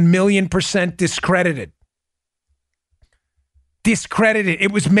 completely, 1,000,000% discredited. Discredited.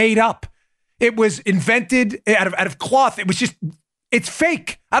 It was made up. It was invented out of cloth. It was just... It's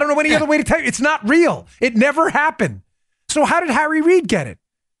fake. I don't know any other way to tell you. It's not real. It never happened. So how did Harry Reid get it?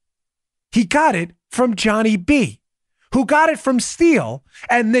 He got it from Johnny B., who got it from Steele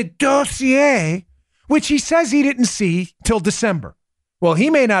and the dossier, which he says he didn't see till December. Well, he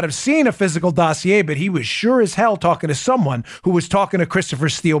may not have seen a physical dossier, but he was sure as hell talking to someone who was talking to Christopher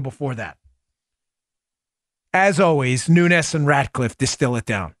Steele before that. As always, Nunes and Ratcliffe distill it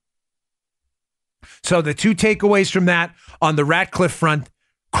down. So the two takeaways from that on the Ratcliffe front,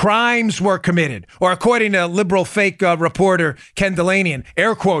 crimes were committed, or according to liberal fake reporter Ken Delanian,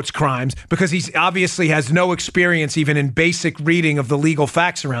 air quotes crimes, because he obviously has no experience even in basic reading of the legal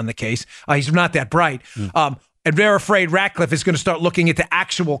facts around the case. He's not that bright. And they're afraid Ratcliffe is going to start looking into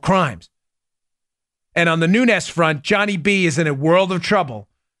actual crimes. And on the Nunes front, Johnny B. is in a world of trouble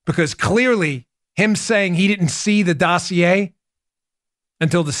because clearly him saying he didn't see the dossier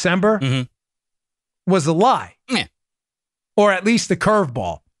until December was a lie, or at least a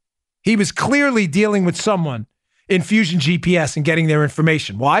curveball. He was clearly dealing with someone in Fusion GPS and getting their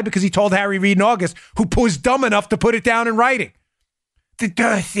information. Why? Because he told Harry Reid in August, who was dumb enough to put it down in writing. The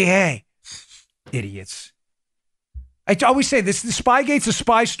dossier. Idiots. I always say this, the Spygate's a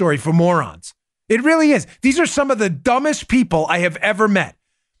spy story for morons. It really is. These are some of the dumbest people I have ever met.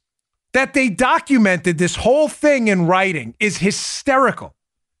 That they documented this whole thing in writing is hysterical.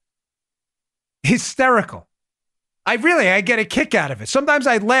 Hysterical. I get a kick out of it. Sometimes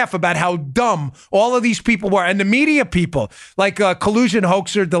I laugh about how dumb all of these people were. And the media people, like collusion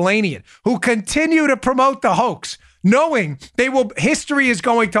hoaxer Delanian, who continue to promote the hoax. knowing history is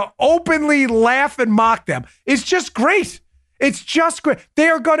going to openly laugh and mock them, is just great. It's just great. They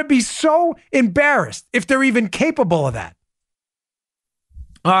are going to be so embarrassed if they're even capable of that.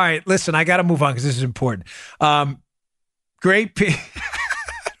 All right, listen, I got to move on because this is important. Great piece.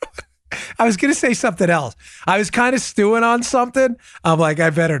 I was going to say something else. I was kind of stewing on something. I'm like,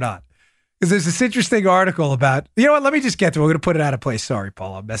 I better not. Because there's this interesting article about, you know what, let me just get to it. We're going to put it out of place. Sorry,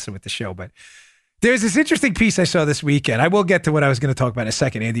 Paul, I'm messing with the show. But there's this interesting piece I saw this weekend. I will get to what I was going to talk about in a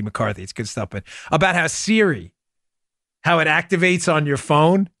second. Andy McCarthy, it's good stuff. But about how Siri, how it activates on your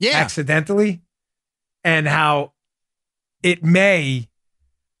phone accidentally, and how it may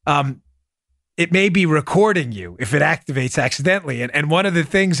be recording you if it activates accidentally. And one of the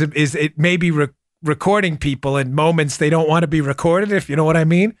things is it may be recording people in moments they don't want to be recorded, if you know what I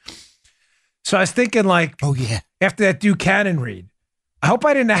mean. So I was thinking like, oh yeah, after that Buchanan read, I hope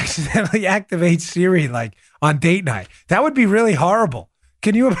I didn't accidentally activate Siri like on date night. That would be really horrible.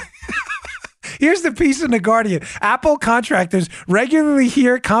 Can you? Here's the piece in The Guardian. Apple contractors regularly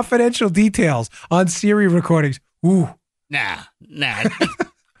hear confidential details on Siri recordings. Ooh. Nah.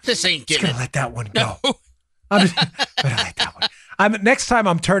 This ain't getting gonna let that one go. No. I'm just gonna let that one. Next time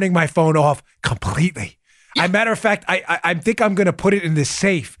I'm turning my phone off completely. Yeah. As a matter of fact, I think I'm gonna put it in the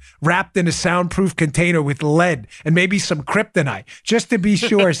safe, wrapped in a soundproof container with lead and maybe some kryptonite, just to be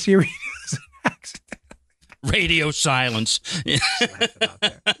sure Siri doesn't accidentally. Radio silence.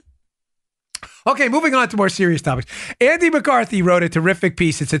 Okay, moving on to more serious topics. Andy McCarthy wrote a terrific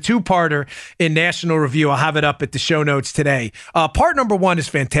piece. It's a two-parter in National Review. I'll have it up at the show notes today. Part number 1 is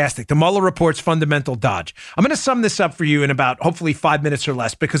fantastic. The Mueller Report's fundamental dodge. I'm going to sum this up for you in about hopefully 5 minutes or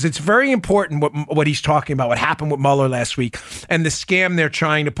less, because it's very important what he's talking about, what happened with Mueller last week, and the scam they're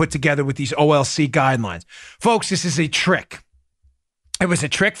trying to put together with these OLC guidelines. Folks, this is a trick. It was a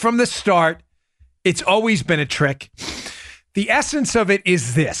trick from the start. It's always been a trick. The essence of it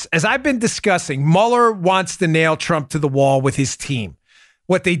is this. As I've been discussing, Mueller wants to nail Trump to the wall with his team.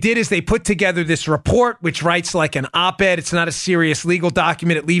 What they did is they put together this report, which writes like an op-ed. It's not a serious legal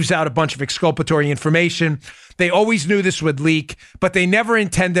document. It leaves out a bunch of exculpatory information. They always knew this would leak, but they never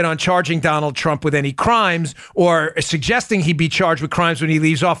intended on charging Donald Trump with any crimes or suggesting he be charged with crimes when he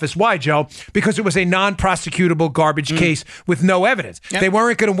leaves office. Why, Joe? Because it was a non-prosecutable garbage case with no evidence. Yep. They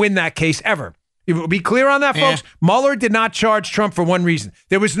weren't going to win that case ever. Be clear on that, folks. Mueller did not charge Trump for one reason.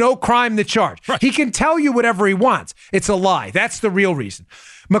 There was no crime to charge. Right. He can tell you whatever he wants. It's a lie. That's the real reason.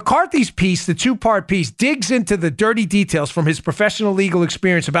 McCarthy's piece, the two-part piece, digs into the dirty details from his professional legal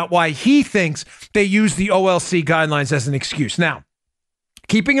experience about why he thinks they use the OLC guidelines as an excuse. Now,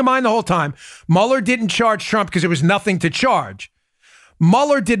 keeping in mind the whole time, Mueller didn't charge Trump because there was nothing to charge.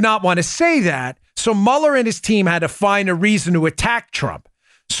 Mueller did not want to say that, so Mueller and his team had to find a reason to attack Trump.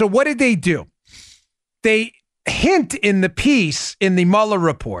 So what did they do? They hint in the piece in the Mueller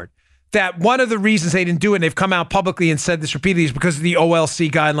report that one of the reasons they didn't do it, and they've come out publicly and said this repeatedly, is because of the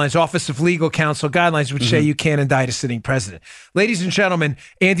OLC guidelines, Office of Legal Counsel guidelines, which say you can't indict a sitting president. Ladies and gentlemen,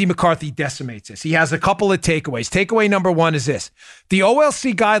 Andy McCarthy decimates this. He has a couple of takeaways. Takeaway number 1 is this. The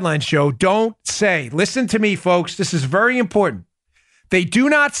OLC guidelines, Joe, don't say, listen to me, folks, this is very important. They do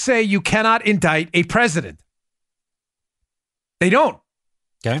not say you cannot indict a president. They don't.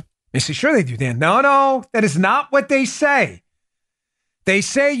 Okay. They say, sure they do, Dan. No, that is not what they say. They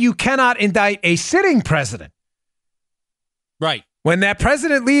say you cannot indict a sitting president. Right. When that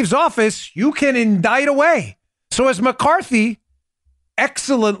president leaves office, you can indict away. So as McCarthy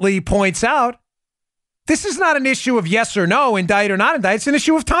excellently points out, this is not an issue of yes or no, indict or not indict. It's an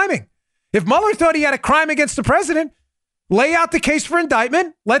issue of timing. If Mueller thought he had a crime against the president, lay out the case for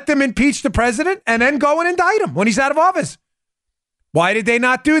indictment, let them impeach the president, and then go and indict him when he's out of office. Why did they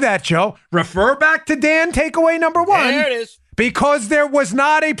not do that, Joe? Refer back to Dan, takeaway number 1. There it is. Because there was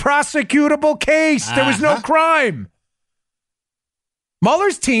not a prosecutable case. There was no crime.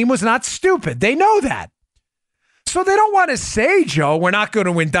 Mueller's team was not stupid. They know that. So they don't want to say, Joe, we're not going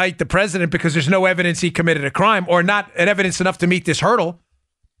to indict the president because there's no evidence he committed a crime or not evidence enough to meet this hurdle.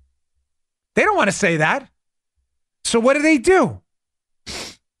 They don't want to say that. So what do?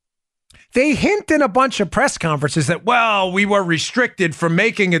 They hint in a bunch of press conferences that, well, we were restricted from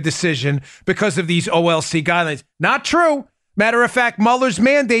making a decision because of these OLC guidelines. Not true. Matter of fact, Mueller's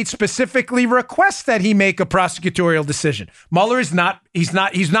mandate specifically requests that he make a prosecutorial decision. Mueller is not, he's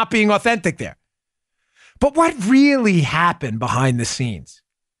not being authentic there. But what really happened behind the scenes?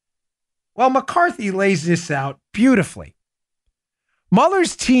 Well, McCarthy lays this out beautifully.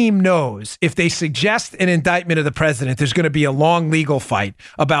 Mueller's team knows if they suggest an indictment of the president, there's going to be a long legal fight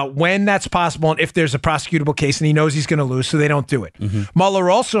about when that's possible and if there's a prosecutable case, and he knows he's going to lose, so they don't do it. Mueller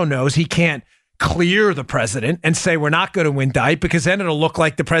also knows he can't clear the president and say we're not going to indict, because then it'll look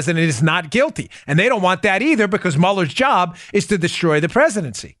like the president is not guilty. And they don't want that either, because Mueller's job is to destroy the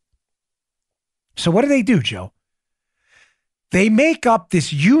presidency. So what do, Joe? They make up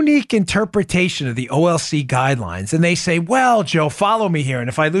this unique interpretation of the OLC guidelines, and they say, well, Joe, follow me here, and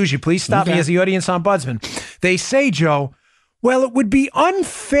if I lose you, please stop me as the audience ombudsman. They say, Joe, well, it would be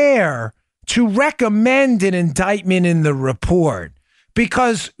unfair to recommend an indictment in the report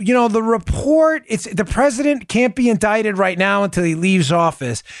because, the report, the president can't be indicted right now until he leaves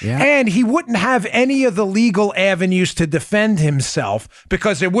office. Yeah. And he wouldn't have any of the legal avenues to defend himself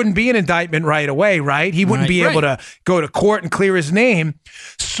because there wouldn't be an indictment right away, right? He wouldn't be able to go to court and clear his name.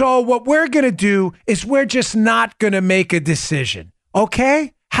 So what we're going to do is we're just not going to make a decision.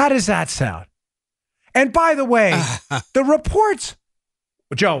 Okay? How does that sound? And by the way, the reports,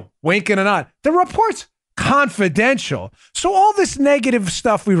 Joe, winking and nod, the report's confidential. So all this negative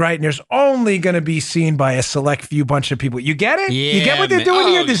stuff we write in there's only going to be seen by a select few bunch of people. You get it? Yeah, you get what they're doing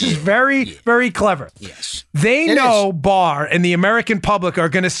here? This is very, very clever. Yes. They know Barr and the American public are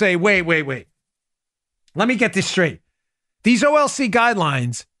going to say, wait. Let me get this straight. These OLC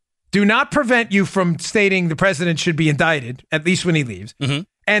guidelines do not prevent you from stating the president should be indicted, at least when he leaves. Mm-hmm.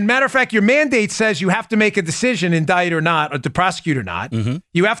 And matter of fact, your mandate says you have to make a decision, indict or not, or to prosecute or not. Mm-hmm.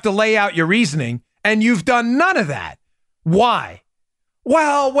 You have to lay out your reasoning, and you've done none of that. Why?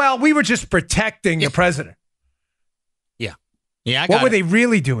 Well, we were just protecting the president. Yeah. Yeah. What were they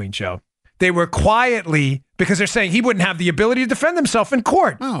really doing, Joe? They were quietly, because they're saying he wouldn't have the ability to defend himself in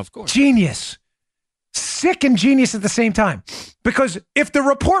court. Oh, of course. Genius. Sick and genius at the same time. Because if the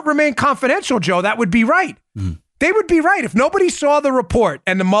report remained confidential, Joe, that would be right. Mm. They would be right. If nobody saw the report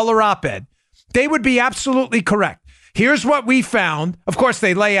and the Mueller op-ed, they would be absolutely correct. Here's what we found. Of course,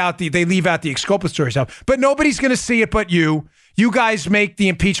 they leave out the exculpatory stuff, but nobody's going to see it but you. You guys make the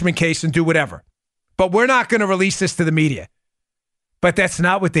impeachment case and do whatever. But we're not going to release this to the media. But that's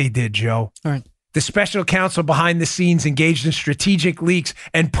not what they did, Joe. All right. The special counsel behind the scenes engaged in strategic leaks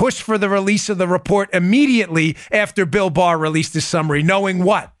and pushed for the release of the report immediately after Bill Barr released his summary, knowing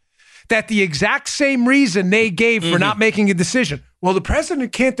what? That the exact same reason they gave for not making a decision, well, the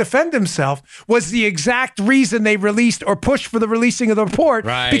president can't defend himself, was the exact reason they released or pushed for the releasing of the report,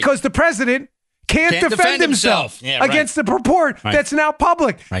 because the president can't defend himself against the report that's now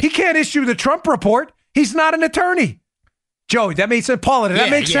public. Right. He can't issue the Trump report. He's not an attorney. Joey, that made sense. Paula, did that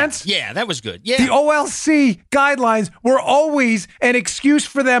make sense? Yeah, that was good. Yeah. The OLC guidelines were always an excuse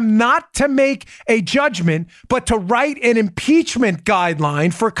for them not to make a judgment, but to write an impeachment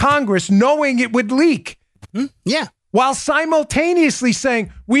guideline for Congress, knowing it would leak. Yeah. While simultaneously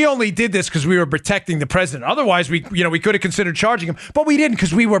saying, we only did this because we were protecting the president. Otherwise, we could have considered charging him, but we didn't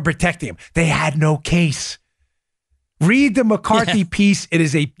because we were protecting him. They had no case. Read the McCarthy piece. It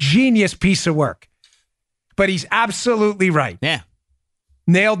is a genius piece of work. But he's absolutely right. Yeah.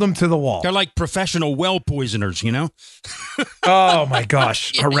 Nailed them to the wall. They're like professional well poisoners, Oh, my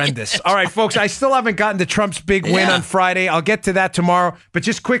gosh. Horrendous. All right, folks, I still haven't gotten to Trump's big win on Friday. I'll get to that tomorrow. But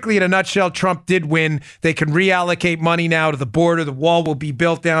just quickly, in a nutshell, Trump did win. They can reallocate money now to the border. The wall will be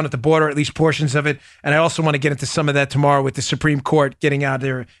built down at the border, at least portions of it. And I also want to get into some of that tomorrow with the Supreme Court getting out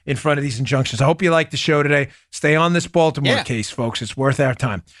there in front of these injunctions. I hope you liked the show today. Stay on this Baltimore case, folks. It's worth our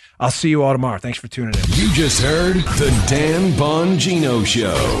time. I'll see you all tomorrow. Thanks for tuning in. You just heard the Dan Bongino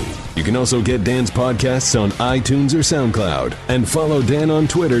Show. You can also get Dan's podcasts on iTunes or SoundCloud. And follow Dan on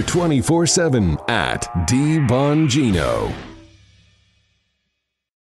Twitter 24/7 @DBongino.